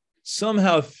Torah.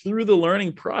 somehow through the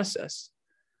learning process,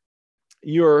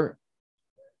 you're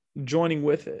joining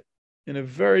with it in a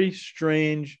very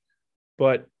strange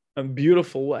but a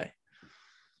beautiful way.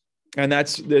 And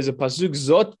there's a pasuk,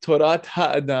 Zot Torat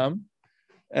Ha'adam,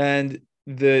 and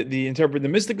the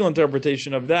mystical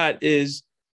interpretation of that is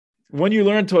when you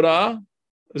learn Torah,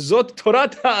 Zot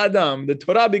Torat Ha'adam, the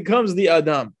Torah becomes the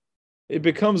Adam. It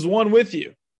becomes one with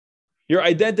you. Your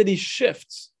identity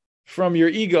shifts from your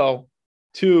ego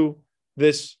to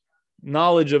this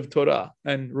knowledge of Torah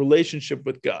and relationship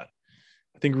with God.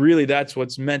 I think really that's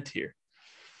what's meant here.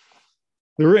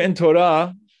 The written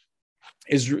Torah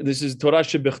is Torah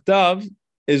Shebichtav,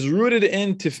 is rooted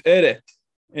in Tiferet,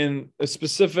 in a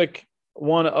specific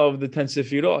one of the 10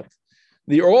 Sefirot.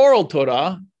 The oral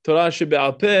Torah, Torah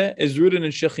Shebe'al Peh, is rooted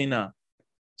in Shekhinah.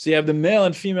 So you have the male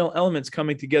and female elements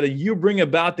coming together. You bring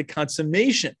about the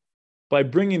consummation by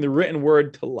bringing the written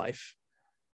word to life.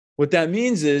 What that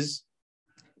means is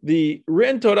the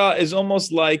written Torah is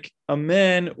almost like a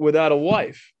man without a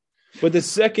wife. But the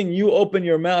second you open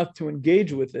your mouth to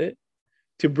engage with it,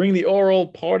 to bring the oral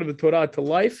part of the Torah to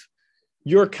life,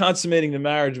 you're consummating the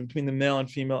marriage between the male and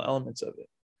female elements of it.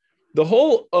 The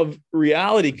whole of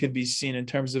reality could be seen in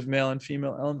terms of male and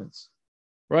female elements,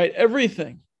 right?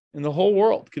 Everything in the whole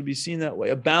world could be seen that way,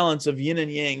 a balance of yin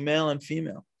and yang, male and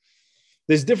female.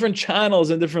 There's different channels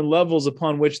and different levels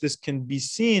upon which this can be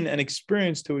seen and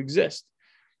experienced to exist.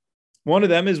 One of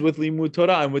them is with Limud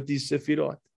Torah and with these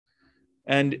Sefirot.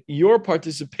 And your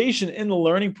participation in the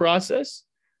learning process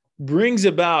brings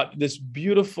about this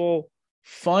beautiful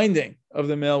finding of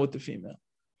the male with the female.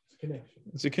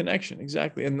 It's a connection,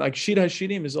 exactly. And like Shir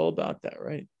HaShirim is all about that,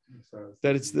 right?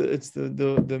 That it's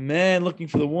the man looking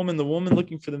for the woman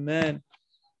looking for the man.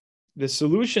 The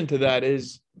solution to that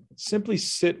is simply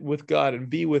sit with God and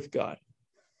be with God.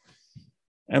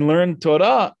 And learn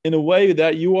Torah in a way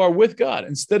that you are with God,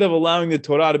 instead of allowing the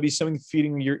Torah to be something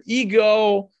feeding your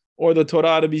ego, or the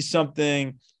Torah to be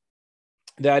something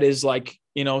that is like,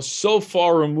 so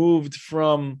far removed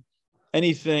from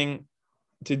anything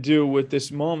to do with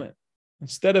this moment.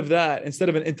 Instead of that, instead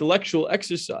of an intellectual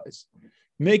exercise,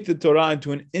 make the Torah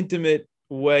into an intimate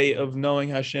way of knowing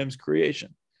Hashem's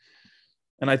creation.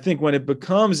 And I think when it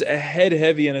becomes a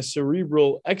head-heavy and a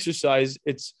cerebral exercise,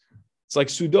 it's like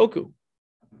Sudoku.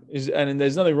 And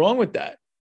there's nothing wrong with that.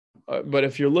 But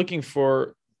if you're looking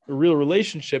for a real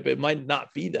relationship, it might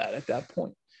not be that at that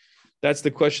point. That's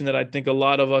the question that I think a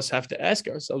lot of us have to ask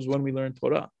ourselves when we learn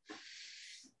Torah.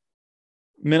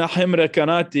 Menachem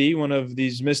Rekanati, one of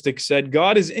these mystics, said,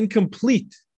 God is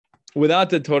incomplete without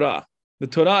the Torah. The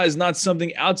Torah is not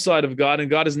something outside of God, and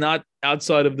God is not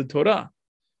outside of the Torah.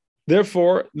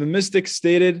 Therefore, the mystic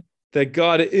stated that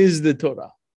God is the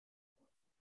Torah.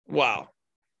 Wow.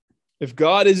 If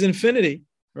God is infinity,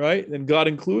 right, then God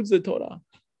includes the Torah.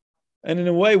 And in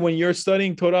a way, when you're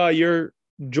studying Torah, you're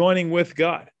joining with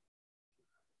God.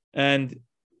 And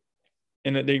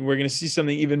we're going to see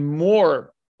something even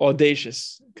more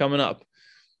audacious coming up.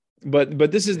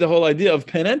 But this is the whole idea of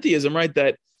panentheism, right?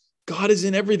 That God is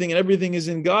in everything and everything is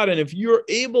in God. And if you're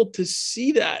able to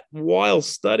see that while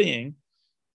studying,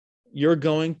 you're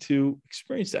going to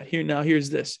experience that. Here's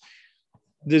this.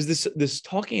 There's this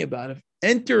talking about it,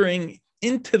 entering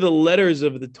into the letters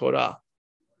of the Torah,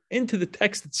 into the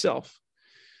text itself.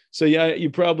 So yeah, you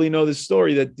probably know the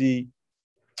story that the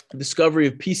discovery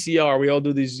of PCR, we all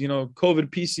do these, COVID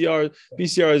PCR.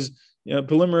 PCR is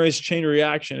polymerase chain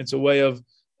reaction. It's a way of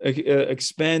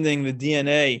expanding the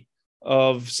DNA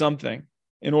of something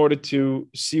in order to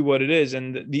see what it is.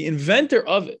 And the inventor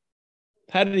of it,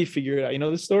 how did he figure it out? You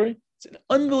know the story? It's an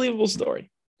unbelievable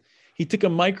story. He took a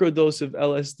microdose of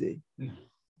LSD.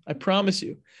 I promise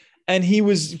you. And he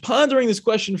was pondering this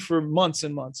question for months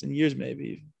and months and years, maybe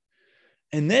even.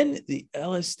 And then the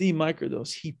LSD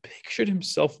microdose, he pictured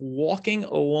himself walking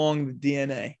along the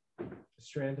DNA. A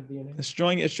strand of DNA? A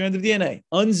strand of DNA,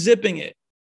 unzipping it,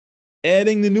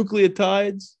 adding the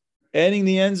nucleotides, adding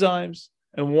the enzymes,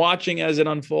 and watching as it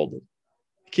unfolded.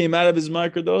 He came out of his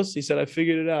microdose. He said, I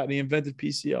figured it out. And he invented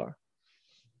PCR.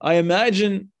 I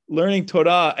imagine learning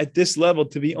Torah at this level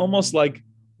to be almost like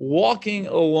walking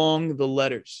along the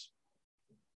letters.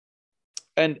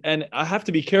 And I have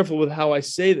to be careful with how I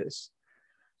say this.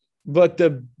 But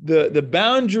the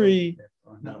boundary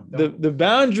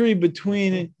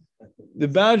between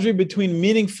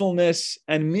meaningfulness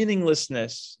and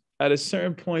meaninglessness at a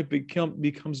certain point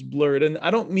becomes blurred. And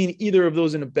I don't mean either of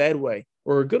those in a bad way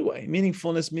or a good way.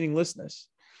 Meaningfulness, meaninglessness.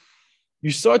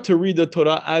 You start to read the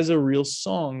Torah as a real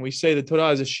song. We say the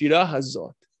Torah is a Shira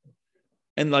Hazot.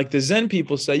 And like the Zen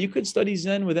people say, you could study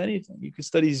Zen with anything. You could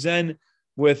study Zen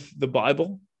with the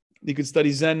Bible, You could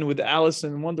study Zen with Alice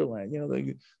in Wonderland,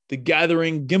 the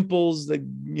gathering gimples,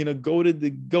 goaded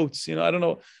the goats, I don't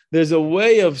know. There's a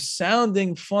way of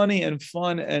sounding funny and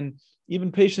fun. And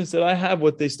even patients that I have,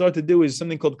 what they start to do is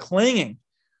something called clanging.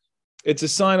 It's a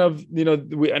sign of,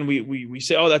 we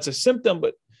say, oh, that's a symptom,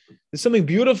 but there's something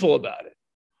beautiful about it.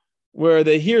 Where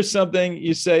they hear something,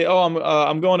 you say, oh,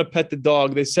 I'm going to pet the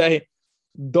dog. They say,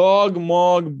 dog,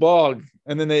 mog, bog.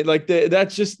 And then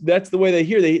that's the way they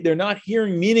hear. They're not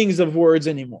hearing meanings of words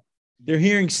anymore. They're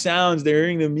hearing sounds. They're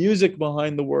hearing the music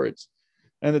behind the words.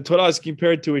 And the Torah is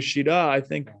compared to a shira, I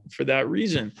think, for that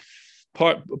reason,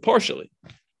 partially.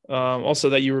 Also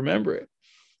that you remember it.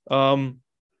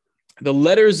 The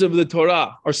letters of the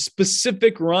Torah are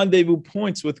specific rendezvous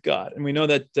points with God. And we know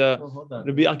that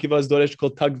Rabbi Akiva's Doresh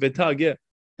called Tag V'Tag, yeah.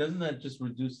 Doesn't that just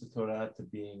reduce the Torah to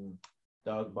being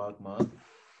dog, bog, mog?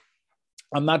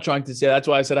 I'm not trying to say, that's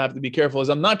why I said I have to be careful, is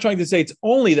I'm not trying to say it's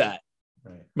only that.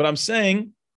 Right. But I'm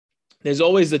saying there's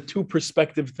always a two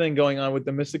perspective thing going on with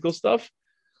the mystical stuff,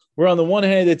 where on the one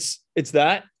hand, it's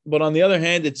that, but on the other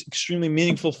hand, it's extremely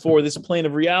meaningful for this plane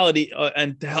of reality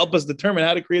and to help us determine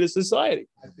how to create a society.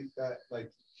 I think that,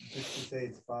 just to say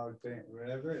it's about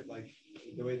whatever,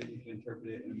 the way that you can interpret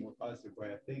it in a more positive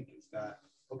way, I think is that,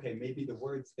 okay, maybe the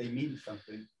words, they mean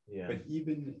something, but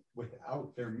even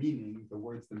without their meaning, the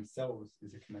words themselves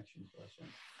is a connection to Hashem.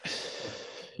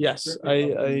 Yes, I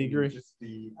agree. Just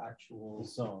the actual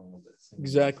song.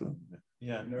 Exactly.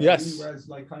 Yeah. Yes. Whereas,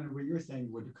 kind of what you're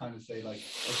saying would kind of say, okay,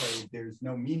 there's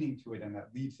no meaning to it, and that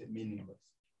leaves it meaningless.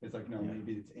 It's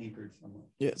maybe it's anchored somewhere.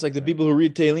 Yeah, it's like the people who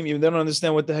read Tehillim, even they don't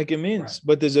understand what the heck it means. Right.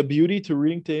 But there's a beauty to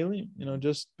reading Tehillim,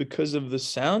 just because of the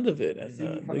sound of it and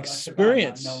the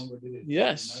experience.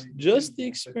 Yes, just the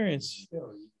experience.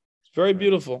 It's very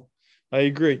beautiful. I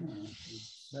agree.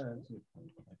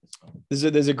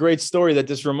 There's a great story that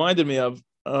this reminded me of,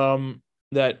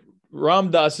 that Ram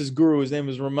Dass's guru, his name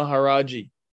was Ramaharaji.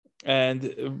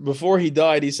 And before he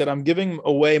died, he said, I'm giving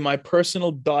away my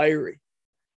personal diary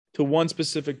to one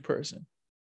specific person.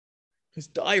 His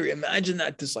diary, imagine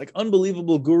that, this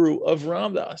unbelievable guru of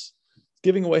Ram Dass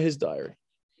giving away his diary.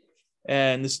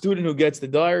 And the student who gets the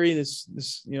diary, this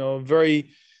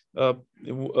very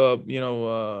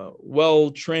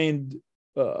well-trained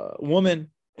woman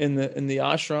in the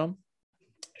ashram,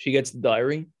 she gets the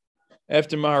diary.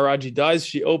 After Maharaji dies,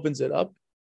 she opens it up.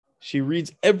 She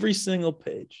reads every single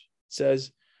page. It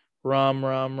says, Ram,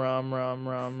 Ram, Ram, Ram,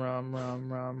 Ram, Ram,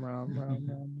 Ram, Ram, Ram,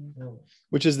 Ram,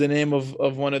 which is the name of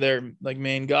one of their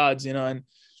main gods, and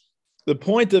the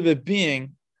point of it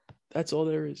being, that's all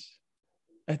there is.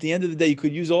 At the end of the day, you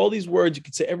could use all these words, you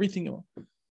could say everything you want,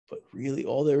 but really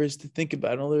all there is to think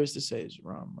about, and all there is to say is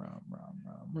Ram, Ram, Ram,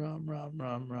 Ram, Ram, Ram,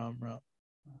 Ram, Ram, Ram.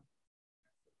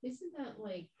 Isn't that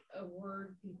a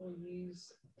word people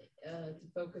use to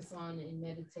focus on in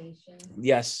meditation?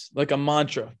 Yes, like a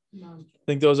mantra. I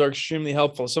think those are extremely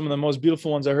helpful. Some of the most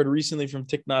beautiful ones I heard recently from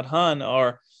Thich Nhat Hanh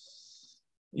are,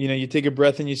 you take a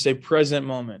breath and you say present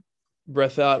moment,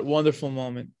 breath out, wonderful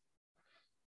moment.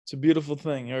 It's a beautiful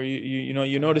thing. Or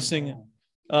you're noticing,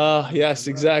 yes,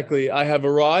 exactly. I have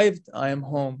arrived, I am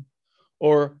home.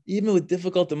 Or even with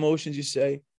difficult emotions, you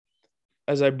say,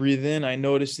 as I breathe in, I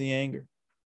notice the anger.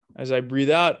 As I breathe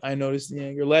out, I notice the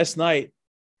anger. Last night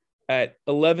at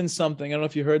 11 something, I don't know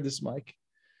if you heard this, Mike.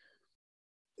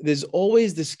 There's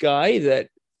always this guy that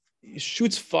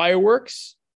shoots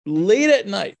fireworks late at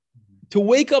night to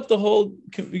wake up the whole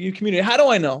community. How do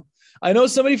I know? I know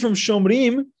somebody from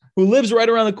Shomrim who lives right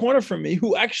around the corner from me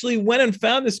who actually went and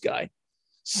found this guy,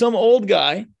 some old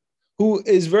guy who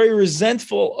is very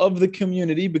resentful of the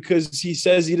community because he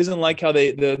says he doesn't like how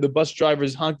the bus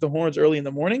drivers honk the horns early in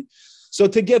the morning. So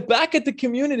to get back at the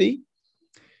community,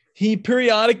 he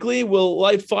periodically will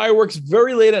light fireworks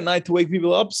very late at night to wake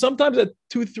people up, sometimes at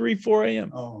 2, 3, 4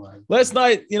 a.m. Oh, last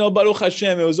night, Baruch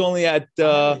Hashem, it was only at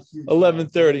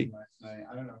 11:30.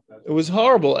 It was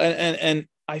horrible. And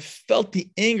I felt the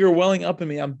anger welling up in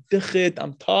me. I'm dichit,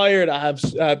 I'm tired, I have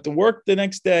to work the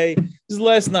next day. This is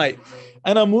last night.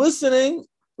 And I'm listening,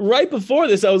 right before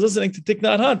this, I was listening to Thich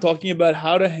Nhat Hanh talking about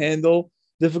how to handle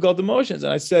difficult emotions.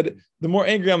 And I said, the more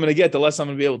angry I'm going to get, the less I'm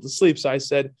going to be able to sleep. So I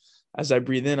said, as I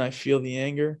breathe in, I feel the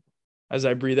anger. As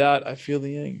I breathe out, I feel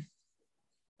the anger.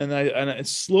 And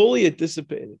slowly it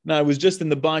dissipated. Now, I was just in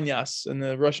the banyas, in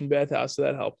the Russian bathhouse, so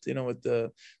that helped, with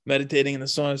the meditating in the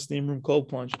sauna, steam room, cold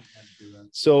plunge.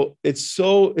 So it's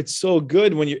so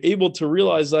good when you're able to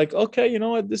realize, okay, you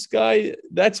know what, this guy,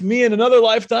 that's me in another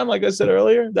lifetime, like I said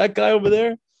earlier, that guy over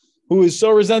there who is so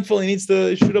resentful, he needs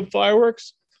to shoot up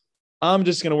fireworks. I'm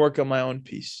just going to work on my own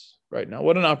peace right now.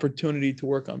 What an opportunity to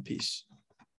work on peace.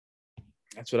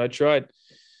 That's what I tried.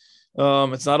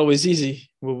 It's not always easy.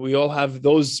 We all have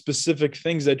those specific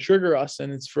things that trigger us,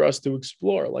 and it's for us to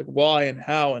explore, like why and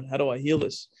how do I heal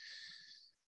this?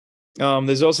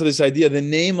 There's also this idea: the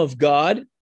name of God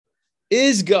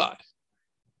is God,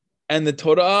 and the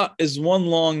Torah is one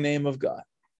long name of God.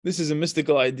 This is a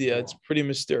mystical idea. It's pretty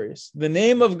mysterious. The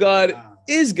name of God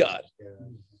is God.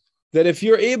 That if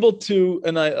you're able to,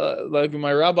 and I like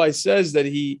my rabbi says that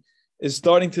he is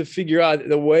starting to figure out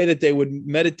the way that they would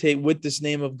meditate with this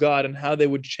name of God and how they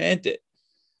would chant it.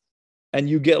 And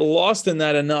you get lost in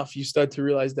that enough, you start to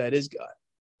realize that is God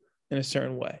in a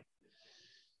certain way.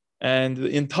 And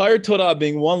the entire Torah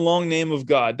being one long name of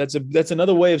God, that's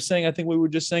another way of saying, I think we were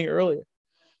just saying earlier,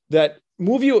 that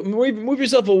move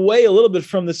yourself away a little bit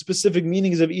from the specific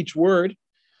meanings of each word.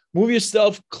 Move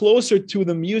yourself closer to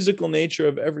the musical nature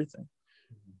of everything.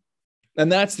 And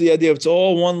that's the idea. It's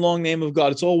all one long name of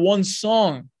God. It's all one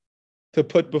song to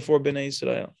put before Bnei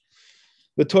Israel.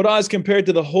 The Torah is compared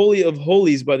to the Holy of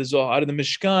Holies by the Zohar. Out of the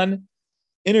Mishkan,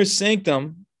 inner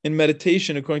sanctum in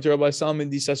meditation, according to Rabbi Salman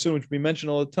di Sassoon, which we mention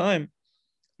all the time,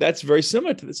 that's very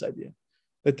similar to this idea.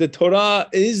 That the Torah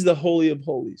is the Holy of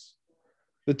Holies.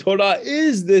 The Torah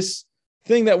is this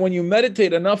thing that when you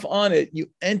meditate enough on it, you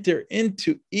enter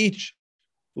into each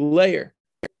layer.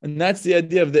 And that's the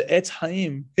idea of the Etz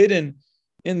Haim hidden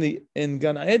in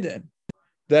Gan Eden.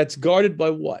 That's guarded by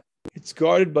what? It's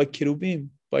guarded by Kirubim,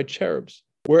 by cherubs.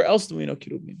 Where else do we know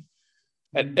Kirubim?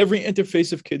 At every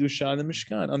interface of Kedusha in the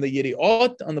Mishkan, on the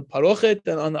Yeriot, on the Parochet,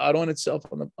 and on the Aron itself,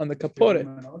 on the Kaporet.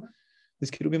 There's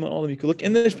Kirubim on all of them. You can look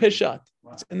in the Peshat.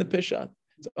 It's in the Peshat.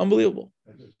 It's unbelievable.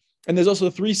 And there's also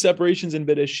 3 separations in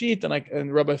Bereshit,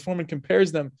 and Rabbi Foreman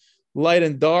compares them. Light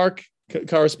and dark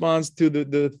corresponds to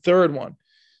the third one.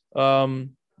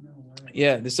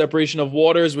 The separation of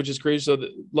waters, which is crazy. So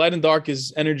the light and dark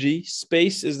is energy.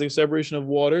 Space is the separation of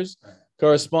waters,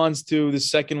 corresponds to the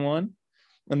second one.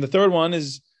 And the third one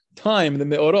is time, the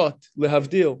me'orot,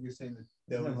 lehavdil. You're saying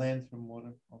that the land from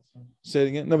water also? Say it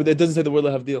again. No, but it doesn't say the word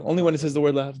lehavdil. Only when it says the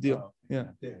word lehavdil. Oh, yeah.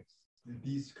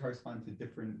 These correspond to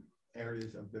different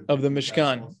areas of the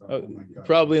Mishkan.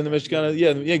 Probably in the Mishkan. Yeah,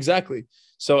 exactly.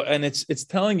 So, and it's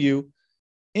telling you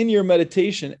in your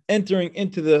meditation, entering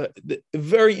into the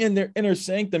very inner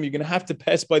sanctum, you're going to have to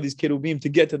pass by these Kirubim to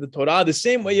get to the Torah. The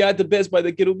same way you had to pass by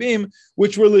the Kirubim,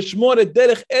 which were Lishmor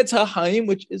Derech Etz HaHaim,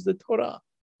 which is the Torah.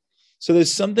 So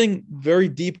there's something very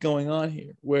deep going on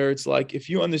here, where it's like, if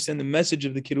you understand the message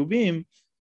of the Kirubim,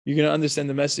 you're going to understand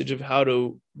the message of how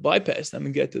to bypass them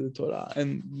and get to the Torah.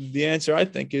 And the answer, I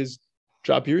think, is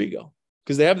drop your ego,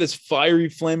 because they have this fiery,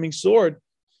 flaming sword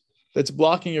that's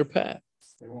blocking your path.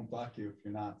 They won't block you if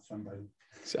you're not somebody.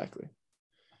 Exactly.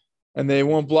 And they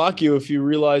won't block you if you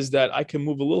realize that I can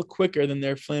move a little quicker than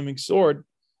their flaming sword,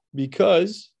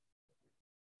 because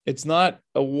it's not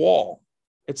a wall.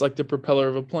 It's like the propeller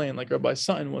of a plane, like Rabbi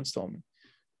Sutton once told me.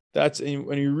 That's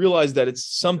when you realize that it's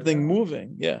something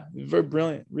moving. Yeah, very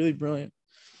brilliant, really brilliant.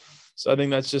 So I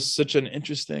think that's just such an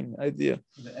interesting idea.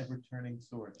 The ever-turning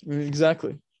sword.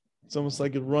 Exactly. It's almost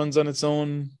like it runs on its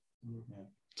own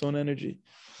energy.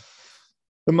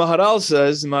 The Maharal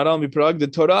says, Maharal Miprag, the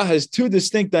Torah has 2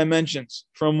 distinct dimensions.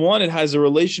 From one, it has a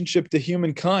relationship to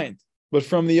humankind, but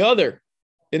from the other,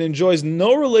 it enjoys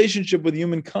no relationship with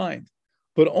humankind,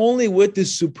 but only with the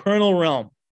supernal realm.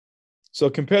 So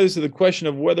compare this to the question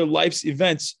of whether life's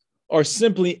events are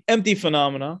simply empty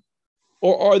phenomena,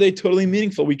 or are they totally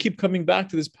meaningful? We keep coming back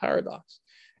to this paradox.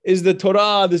 Is the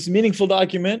Torah this meaningful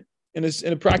document in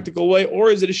a practical way,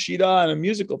 or is it a shira and a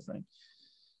musical thing?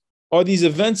 Are these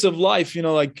events of life,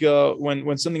 like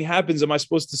when something happens, am I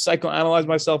supposed to psychoanalyze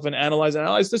myself and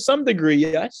analyze? To some degree,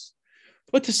 yes.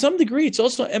 But to some degree, it's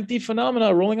also empty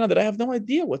phenomena rolling on that I have no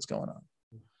idea what's going on.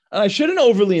 And I shouldn't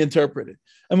overly interpret it.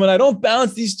 And when I don't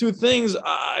balance these 2 things,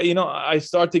 I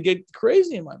start to get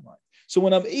crazy in my mind. So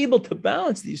when I'm able to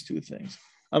balance these 2 things,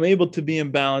 I'm able to be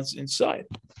in balance inside.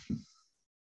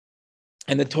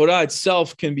 And the Torah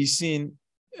itself can be seen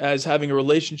as having a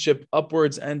relationship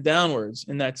upwards and downwards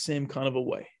in that same kind of a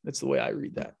way. That's the way I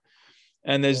read that.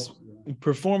 And there's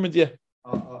performance. Yeah.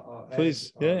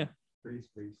 Please. Yeah. Please.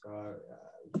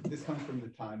 This comes from the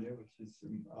Tanya, which is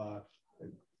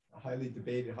highly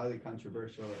debated, highly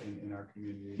controversial in our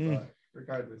community. But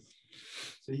regardless,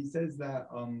 so he says that.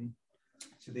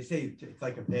 So they say it's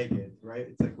like a beged, right?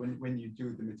 It's like when you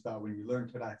do the mitzvah, when you learn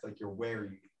Torah, it's like you're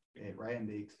wearing it, right? And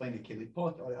they explain it.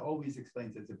 Kilipot always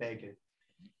explains it's a beged.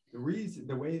 The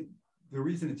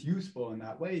reason it's useful in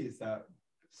that way is that,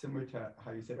 similar to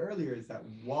how you said earlier, is that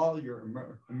while you're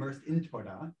immersed in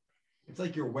Torah, it's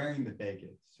like you're wearing the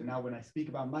beged. So now when I speak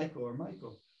about Michael,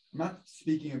 I'm not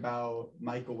speaking about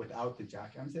Michael without the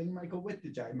jacket. I'm saying Michael with the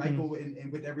jacket, Michael in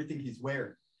with everything he's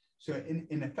wearing. So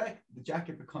in effect, the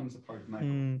jacket becomes a part of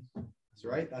Michael. That's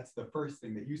right. That's the first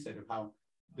thing that you said of how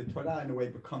the Torah in a way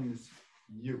becomes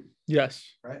you. Yes.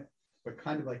 Right. But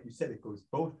kind of like you said, it goes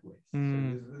both ways.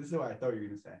 So this is what I thought you were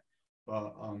going to say.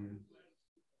 But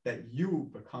that you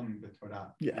become the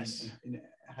Torah. Yes. And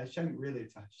Hashem, really,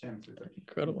 it's Hashem. So it's like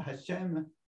incredible. Hashem,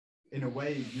 in a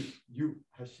way, you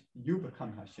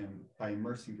become Hashem by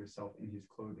immersing yourself in his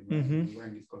clothing, right? And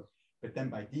wearing his clothes. But then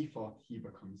by default, he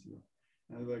becomes you.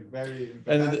 And like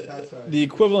that's the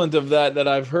equivalent of that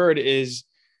I've heard is,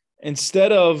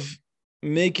 instead of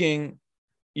making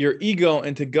your ego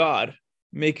into God,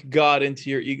 make God into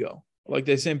your ego. Like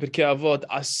they say in Pirkei Avot,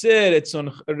 Aser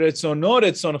retzono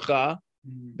retzoncha,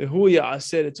 v'hu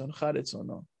ya'aser retzoncha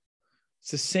retzono.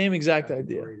 It's the same exact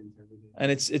idea.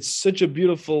 And it's such a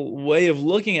beautiful way of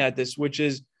looking at this, which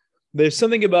is there's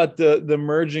something about the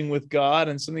merging with God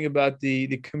and something about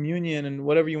the communion and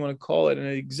whatever you want to call it. And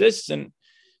it exists in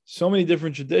so many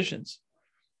different traditions.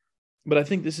 But I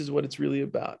think this is what it's really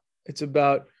about. It's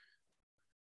about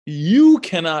you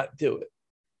cannot do it.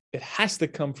 It has to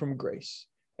come from grace.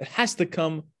 It has to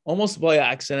come almost by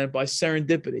accident, by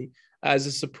serendipity, as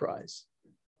a surprise.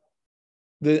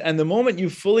 And the moment you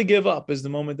fully give up is the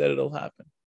moment that it'll happen.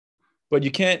 But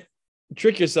you can't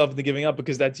trick yourself into giving up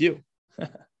because that's you. So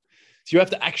you have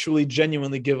to actually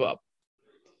genuinely give up.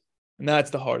 And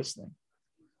that's the hardest thing.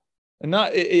 And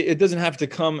it doesn't have to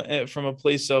come from a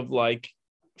place of like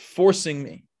forcing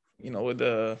me, with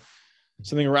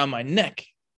something around my neck.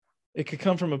 It could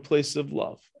come from a place of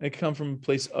love. It could come from a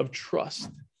place of trust.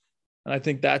 And I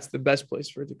think that's the best place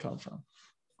for it to come from.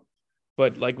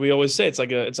 But like we always say,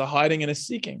 it's a hiding and a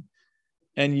seeking.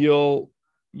 And you'll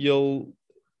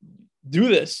do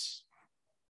this.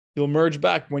 You'll merge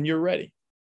back when you're ready.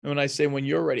 And when I say when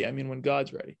you're ready, I mean when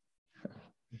God's ready.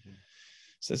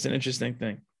 So it's an interesting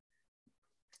thing.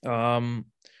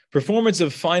 Performance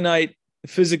of finite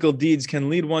physical deeds can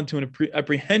lead one to an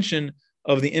apprehension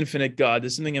of the infinite God.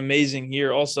 There's something amazing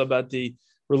here also about the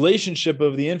relationship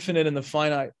of the infinite and the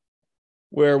finite,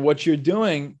 where what you're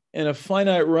doing in a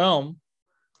finite realm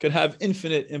could have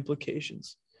infinite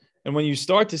implications. And when you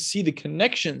start to see the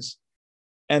connections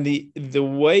and the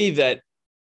way that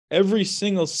every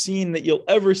single scene that you'll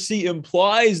ever see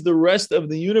implies the rest of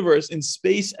the universe in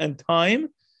space and time,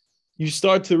 you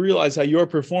start to realize how your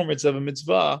performance of a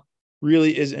mitzvah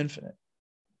really is infinite.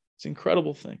 It's an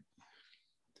incredible thing.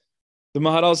 The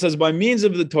Maharal says, by means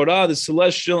of the Torah, the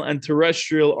celestial and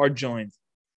terrestrial are joined.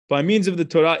 By means of the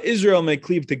Torah, Israel may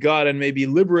cleave to God and may be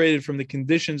liberated from the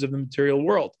conditions of the material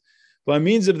world. By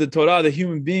means of the Torah, the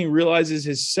human being realizes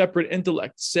his separate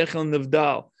intellect, sechel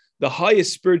nivdal, the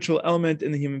highest spiritual element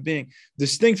in the human being,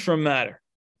 distinct from matter.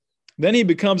 Then he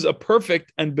becomes a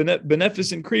perfect and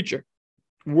beneficent creature,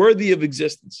 worthy of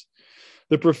existence.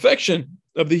 The perfection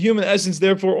of the human essence,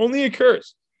 therefore, only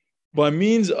occurs by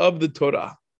means of the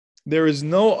Torah. There is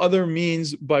no other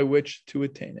means by which to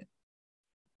attain it.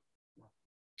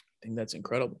 I think that's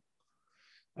incredible.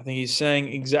 I think he's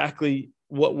saying exactly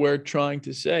what we're trying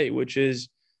to say, which is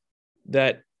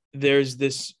that there's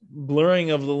this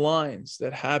blurring of the lines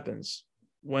that happens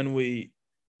when we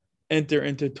enter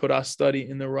into Torah study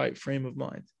in the right frame of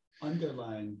mind.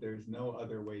 Underline, there's no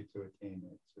other way to attain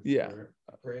it. Yeah.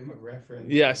 Frame of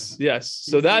reference. Yes, yes.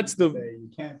 So that's you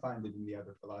can't find it in the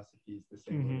other philosophies the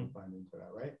same way you find it in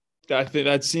Torah, right? I think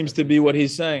that seems to be what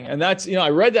he's saying. And that's, I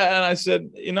read that and I said,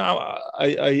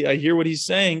 I hear what he's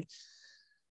saying.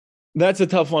 That's a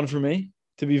tough one for me,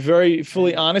 to be very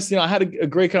fully honest. I had a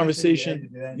great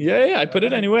conversation. Yeah, I put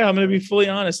it anyway. I'm going to be fully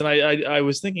honest. And I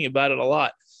was thinking about it a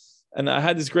lot. And I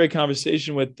had this great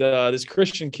conversation with this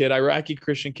Christian kid, Iraqi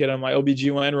Christian kid, on my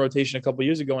OBGYN rotation a couple of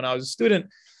years ago when I was a student.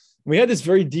 We had this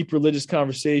very deep religious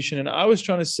conversation. And I was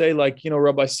trying to say,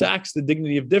 Rabbi Sachs, the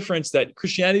dignity of difference, that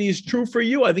Christianity is true for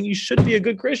you. I think you should be a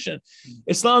good Christian.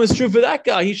 Islam is true for that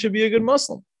guy. He should be a good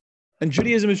Muslim. And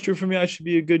Judaism is true for me. I should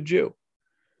be a good Jew.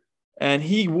 And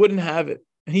he wouldn't have it.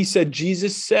 And he said,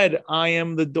 Jesus said, I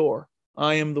am the door.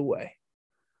 I am the way.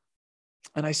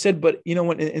 And I said, but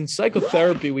when in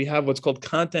psychotherapy, we have what's called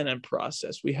content and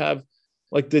process. We have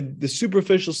like the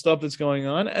superficial stuff that's going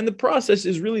on. And the process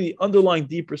is really the underlying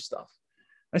deeper stuff.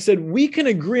 I said, we can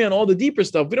agree on all the deeper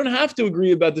stuff. We don't have to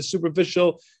agree about the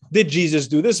superficial. Did Jesus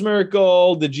do this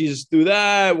miracle? Did Jesus do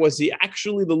that? Was he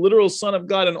actually the literal son of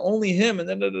God and only him? And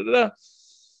then And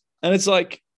it's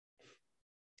like,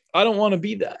 I don't want to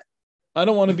be that. I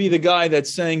don't want to be the guy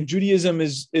that's saying Judaism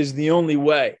is the only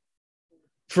way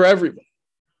for everybody,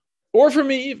 or for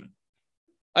me even.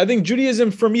 I think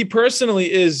Judaism for me personally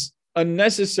is a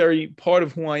necessary part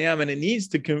of who I am, and it needs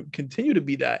to continue to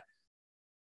be that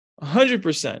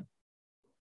 100%.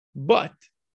 But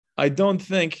I don't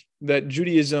think that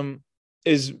Judaism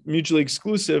is mutually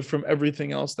exclusive from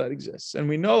everything else that exists. And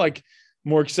we know like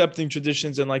more accepting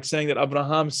traditions and like saying that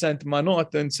Abraham sent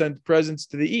manot and sent presents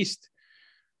to the east.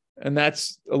 And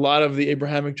that's a lot of the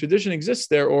Abrahamic tradition exists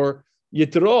there. Or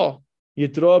Yitro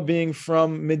being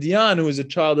from Midian, who is a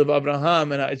child of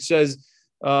Abraham. And it says,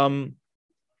 Hashem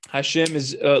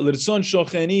is Lirtzon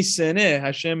Shocheni Seneh.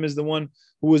 Hashem is the one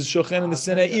who was Shochen in the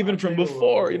Seneh even from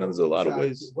before. There's a lot of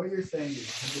ways. What you're saying is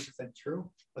 100% true.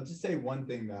 I'll just say one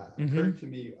thing that occurred to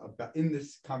me about in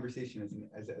this conversation as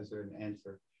an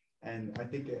answer. And I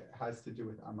think it has to do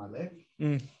with Amalek.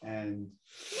 And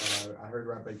I heard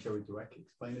Rabbi Joey Dweck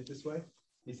explain it this way.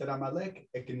 He said Amalek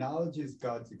acknowledges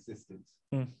God's existence.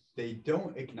 They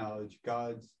don't acknowledge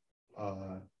God's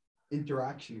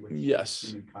interaction with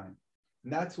humankind.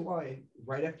 And that's why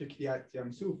right after Kriyat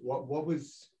Yam Suf, what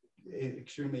was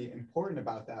extremely important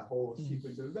about that whole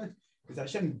sequence of events is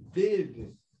Hashem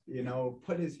did,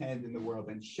 put his hand in the world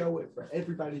and show it for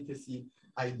everybody to see.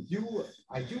 I do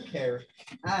care,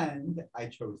 and I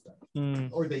chose them,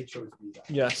 or they chose me.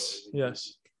 Yes.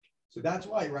 So that's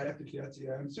why right after Kriyat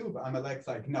Yam Suf, Amalek's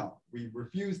like, no, we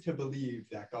refuse to believe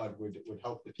that God would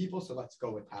help the people, so let's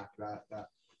go attack that.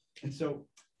 And so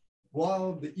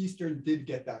while the Eastern did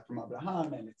get that from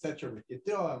Abraham and etc. with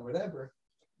Yitro and whatever,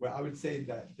 well, I would say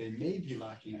that they may be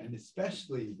lacking, and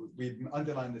especially we've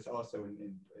underlined this also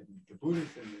in the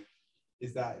Buddhism,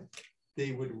 is that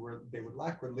they would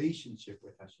lack relationship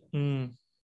with Hashem.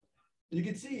 You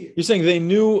can see. You're saying they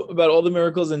knew about all the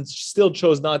miracles and still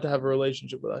chose not to have a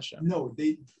relationship with Hashem. No,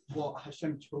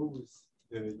 Hashem chose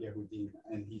the Yehudim,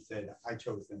 and he said, "I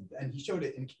chose them," and he showed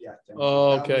it in Kriyat.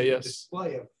 Oh, okay, yes.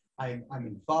 Display of I'm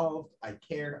involved, I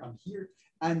care, I'm here.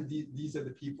 And these are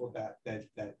the people that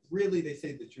really, they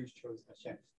say the Jews chose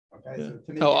Hashem. Okay, so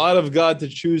how odd of God to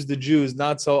choose the Jews,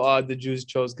 not so odd the Jews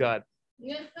chose God.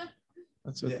 Yeah,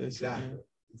 that's what they exactly. say.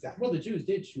 Exactly. Well, the Jews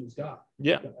did choose God.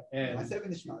 Yeah, and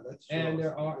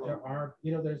there are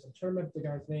there's a term of the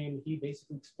guy's name. He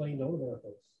basically explained all the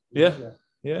miracles.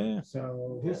 Yeah.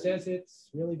 So who says it's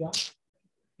really God?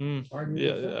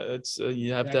 It's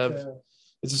you have to have.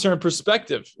 It's a certain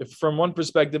perspective. If from one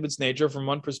perspective it's nature, from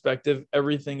one perspective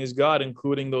everything is God,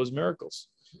 including those miracles,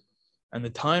 and the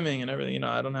timing and everything.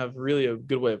 I don't have really a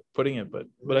good way of putting it, but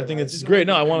I think it's great.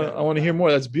 No, I want to hear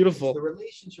more. That's beautiful. It's the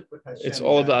relationship with Hashem. It's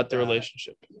all about the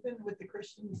relationship. Even with the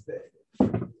Christians,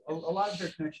 a lot of their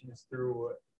connection is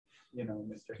through,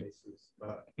 Mr. Jesus.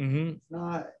 But it's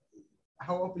not.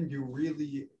 How often do you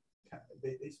really?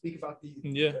 They speak about the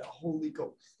Holy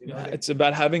Ghost. It's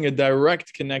about having a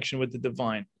direct connection with the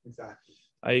divine. Exactly.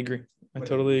 I agree. I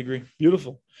totally agree.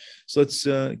 Beautiful. So let's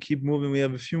keep moving. We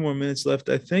have a few more minutes left,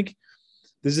 I think.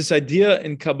 There's this idea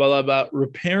in Kabbalah about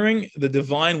repairing the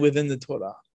divine within the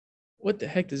Torah. What the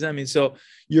heck does that mean? So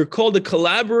you're called a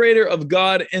collaborator of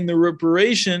God in the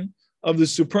reparation of the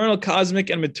supernal, cosmic,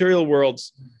 and material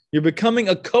worlds. You're becoming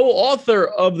a co-author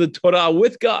of the Torah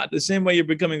with God, the same way you're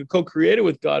becoming a co-creator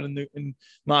with God in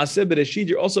Maaseh Bereshit.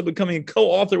 You're also becoming a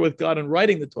co-author with God in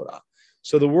writing the Torah.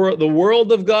 So the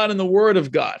world of God and the Word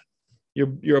of God,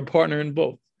 you're a partner in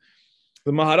both.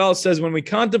 The Maharal says, when we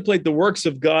contemplate the works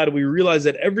of God, we realize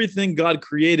that everything God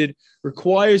created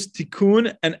requires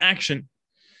tikkun and action.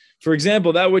 For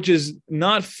example, that which is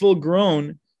not full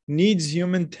grown needs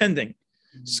human tending.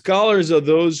 Scholars are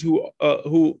those who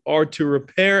are to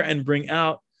repair and bring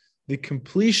out the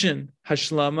completion,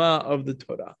 hashlama, of the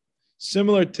Torah.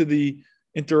 Similar to the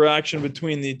interaction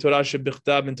between the Torah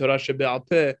shebichtav and Torah shebe'al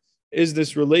peh, is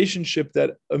this relationship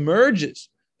that emerges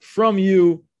from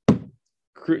you,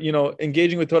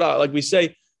 engaging with Torah. Like we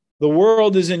say, the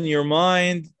world is in your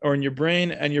mind or in your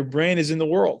brain, and your brain is in the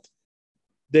world.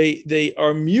 They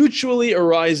are mutually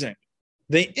arising.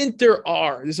 They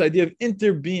are this idea of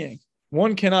interbeing.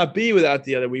 One cannot be without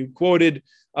the other. We quoted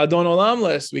Adon Olam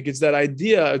last week. It's that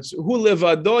idea. It's hu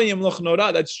levado yemloch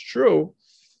nora. That's true.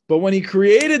 But when he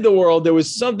created the world, there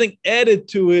was something added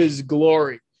to his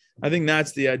glory. I think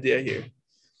that's the idea here.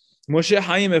 Moshe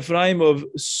Chaim Ephraim of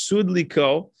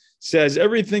Sudliko says,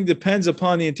 everything depends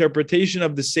upon the interpretation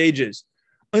of the sages.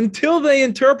 Until they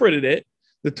interpreted it,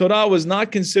 the Torah was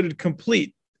not considered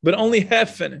complete, but only half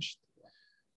finished.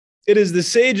 It is the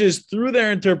sages, through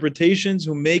their interpretations,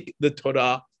 who make the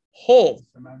Torah whole.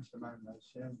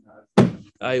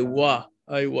 Aywa,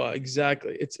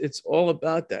 exactly. It's all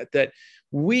about that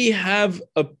we have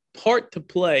a part to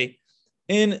play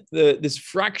in this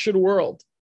fractured world,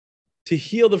 to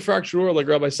heal the fractured world, like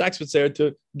Rabbi Sachs would say, or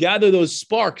to gather those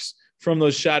sparks from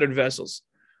those shattered vessels.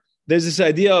 there's this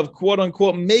idea of quote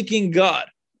unquote making God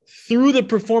through the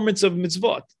performance of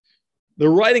mitzvot. The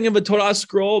writing of a Torah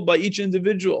scroll by each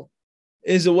individual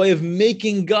is a way of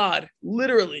making God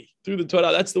literally through the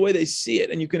Torah. That's the way they see it.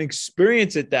 And you can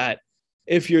experience it that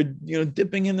if you're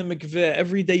dipping in the mikveh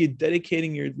every day, you're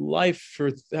dedicating your life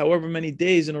for however many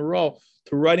days in a row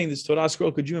to writing this Torah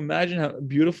scroll. Could you imagine how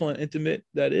beautiful and intimate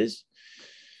that is?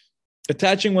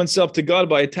 Attaching oneself to God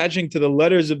by attaching to the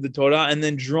letters of the Torah and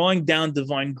then drawing down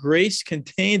divine grace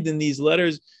contained in these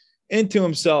letters into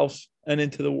himself and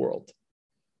into the world.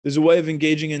 There's a way of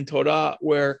engaging in Torah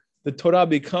where the Torah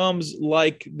becomes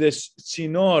like this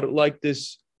tzinor, like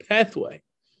this pathway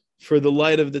for the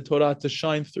light of the Torah to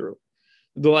shine through,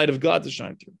 the light of God to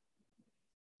shine through.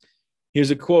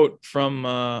 Here's a quote from,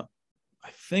 I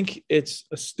think it's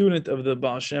a student of the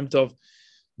Baal Shem Tov.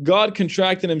 God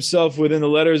contracted himself within the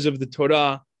letters of the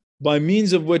Torah by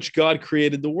means of which God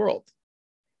created the world.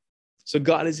 So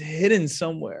God is hidden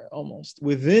somewhere almost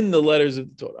within the letters of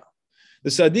the Torah.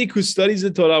 The Tzaddik who studies the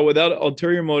Torah without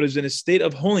ulterior motives in a state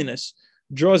of holiness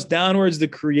draws downwards the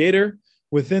Creator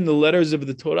within the letters of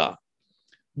the Torah,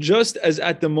 just as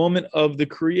at the moment of the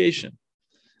creation.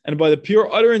 And by the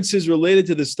pure utterances related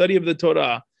to the study of the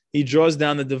Torah, he draws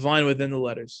down the divine within the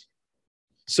letters.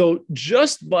 So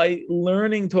just by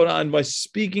learning Torah and by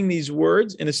speaking these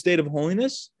words in a state of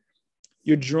holiness,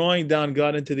 you're drawing down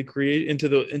God into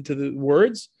the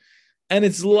words, and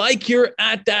it's like you're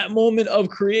at that moment of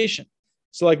creation.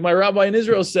 So, like my rabbi in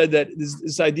Israel said, that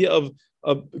this idea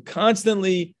of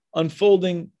constantly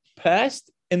unfolding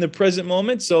past in the present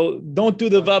moment. So don't do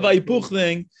the Vav Hipuch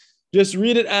thing. Just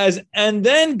read it as, and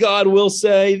then God will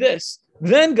say this.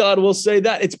 Then God will say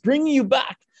that. It's bringing you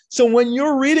back. So when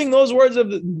you're reading those words of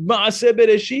the Maaseh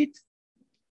Bereshit,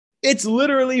 it's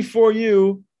literally for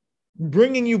you,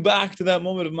 bringing you back to that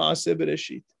moment of Maaseh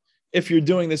Bereshit, if you're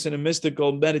doing this in a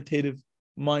mystical, meditative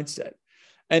mindset.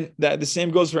 And that the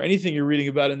same goes for anything you're reading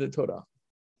about in the Torah.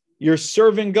 You're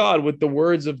serving God with the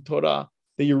words of Torah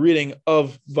that you're reading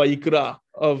of Vayikra,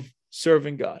 of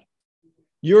serving God.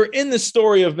 You're in the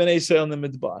story of Bnei Yisrael in the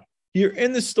Midbar. You're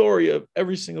in the story of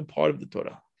every single part of the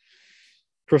Torah.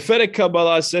 Prophetic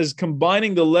Kabbalah says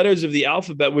combining the letters of the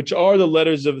alphabet, which are the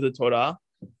letters of the Torah,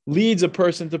 leads a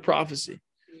person to prophecy.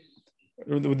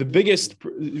 The biggest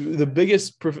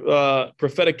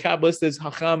prophetic Kabbalist is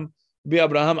Hacham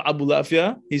Abraham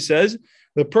Abulafia. He says,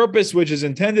 the purpose which is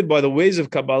intended by the ways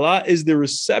of Kabbalah is the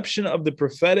reception of the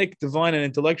prophetic, divine, and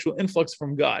intellectual influx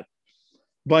from God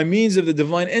by means of the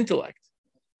divine intellect,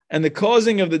 and the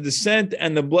causing of the descent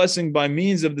and the blessing by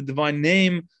means of the divine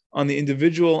name on the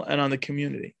individual and on the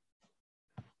community.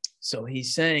 So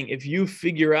he's saying, if you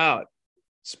figure out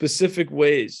specific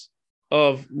ways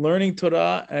of learning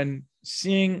Torah and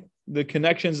seeing the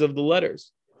connections of the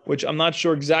letters, which I'm not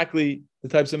sure exactly the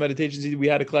types of meditations we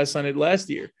had a class on it last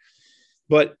year,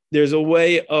 but there's a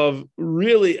way of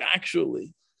really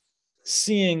actually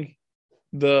seeing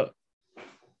the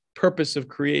purpose of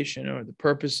creation or the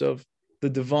purpose of the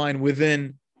divine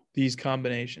within these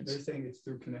combinations. They're saying it's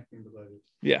through connecting the letters.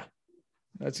 Yeah,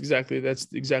 that's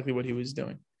exactly what he was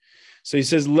doing. So he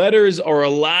says letters are a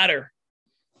ladder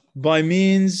by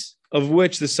means of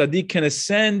which the Tzaddik can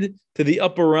ascend to the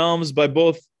upper realms by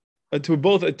both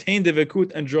attain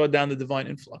Devekut and draw down the divine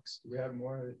influx. Do we have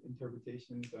more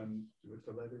interpretations on with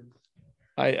the letters?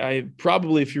 I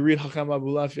probably, if you read Hacham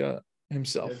Abulafia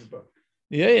himself.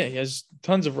 Yeah, he has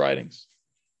tons of writings.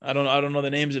 I don't know the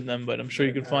names of them, but I'm sure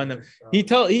you can find them. He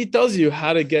tells you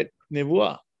how to get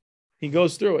nevuah. He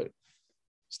goes through it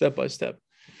step by step.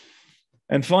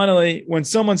 And finally, when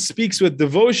someone speaks with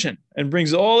devotion and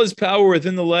brings all his power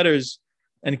within the letters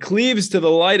and cleaves to the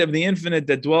light of the infinite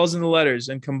that dwells in the letters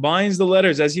and combines the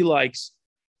letters as he likes,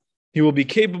 he will be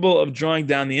capable of drawing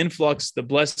down the influx, the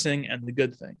blessing, and the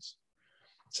good things.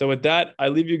 So with that, I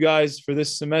leave you guys for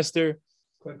this semester.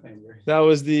 Cliffhanger. That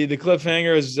was the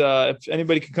cliffhangers. If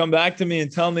anybody could come back to me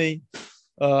and tell me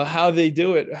how they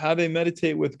do it, how they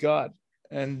meditate with God,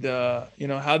 and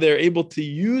how they're able to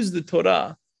use the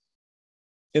Torah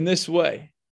in this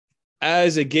way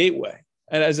as a gateway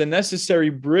and as a necessary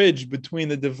bridge between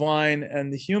the divine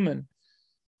and the human,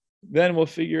 then we'll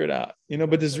figure it out.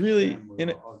 But there's really,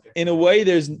 in a way,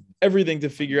 there's everything to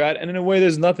figure out, and in a way,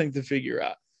 there's nothing to figure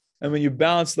out. And when you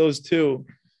balance those two,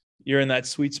 you're in that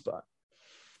sweet spot.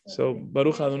 So,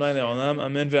 Baruch Adonai Le'olam,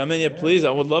 Amen ve'Amen. Yeah, please,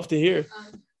 I would love to hear.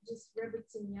 Just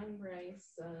Rebbetzin Youngrice,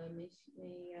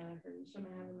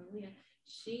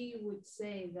 she would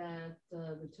say that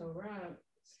the Torah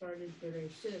started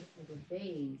Bereshit for the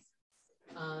days,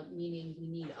 meaning we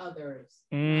need others.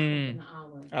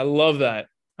 I love that.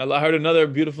 I heard another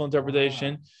beautiful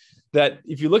interpretation that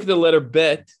if you look at the letter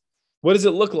Bet, What does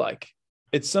it look like?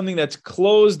 It's something that's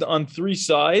closed on three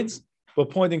sides, but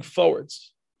pointing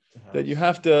forwards. That you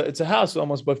have to, it's a house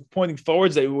almost, but pointing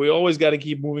forwards, that we always got to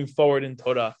keep moving forward in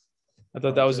Torah. I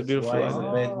thought that was a beautiful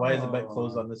line. Why is the bed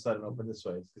closed on this side and open this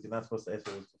way? Because you're not supposed to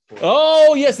answer this before.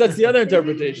 Oh, yes, that's the other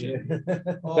interpretation.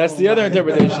 That's the other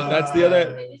interpretation.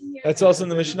 That's also in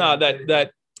the Mishnah.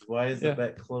 That why is the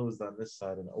bed closed on this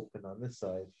side and open on this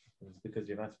side? It's because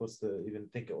you're not supposed to even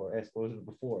think it or ask what was it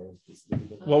before.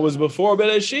 What was before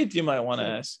Bereshit, you might want to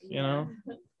ask, you know?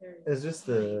 It's just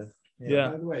the... Yeah.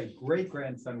 By the way,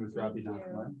 great-grandson was Rabbi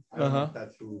Nachman. I don't know if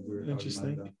that's who we were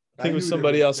Interesting. talking about. I think it was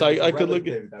somebody else. I could look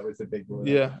at. That was a big one.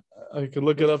 Yeah, I could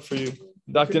look it up for you.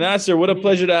 Dr. Nasser, what a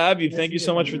pleasure to have you. Thank you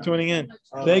so much for tuning in.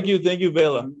 Thank you,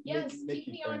 Bela. Yes, keep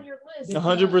me on your list.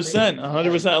 100%.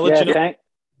 I'll let you know.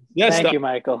 Thank you,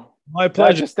 Michael. My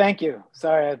pleasure. Thank you.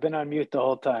 Sorry, I've been on mute the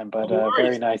whole time, but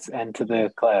very nice end to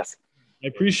the class. I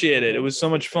appreciate it. It was so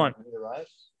much fun.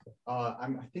 I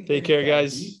think Take care,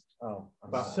 guys.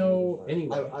 So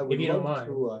anyway, if you don't mind,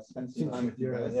 spend some time with you guys.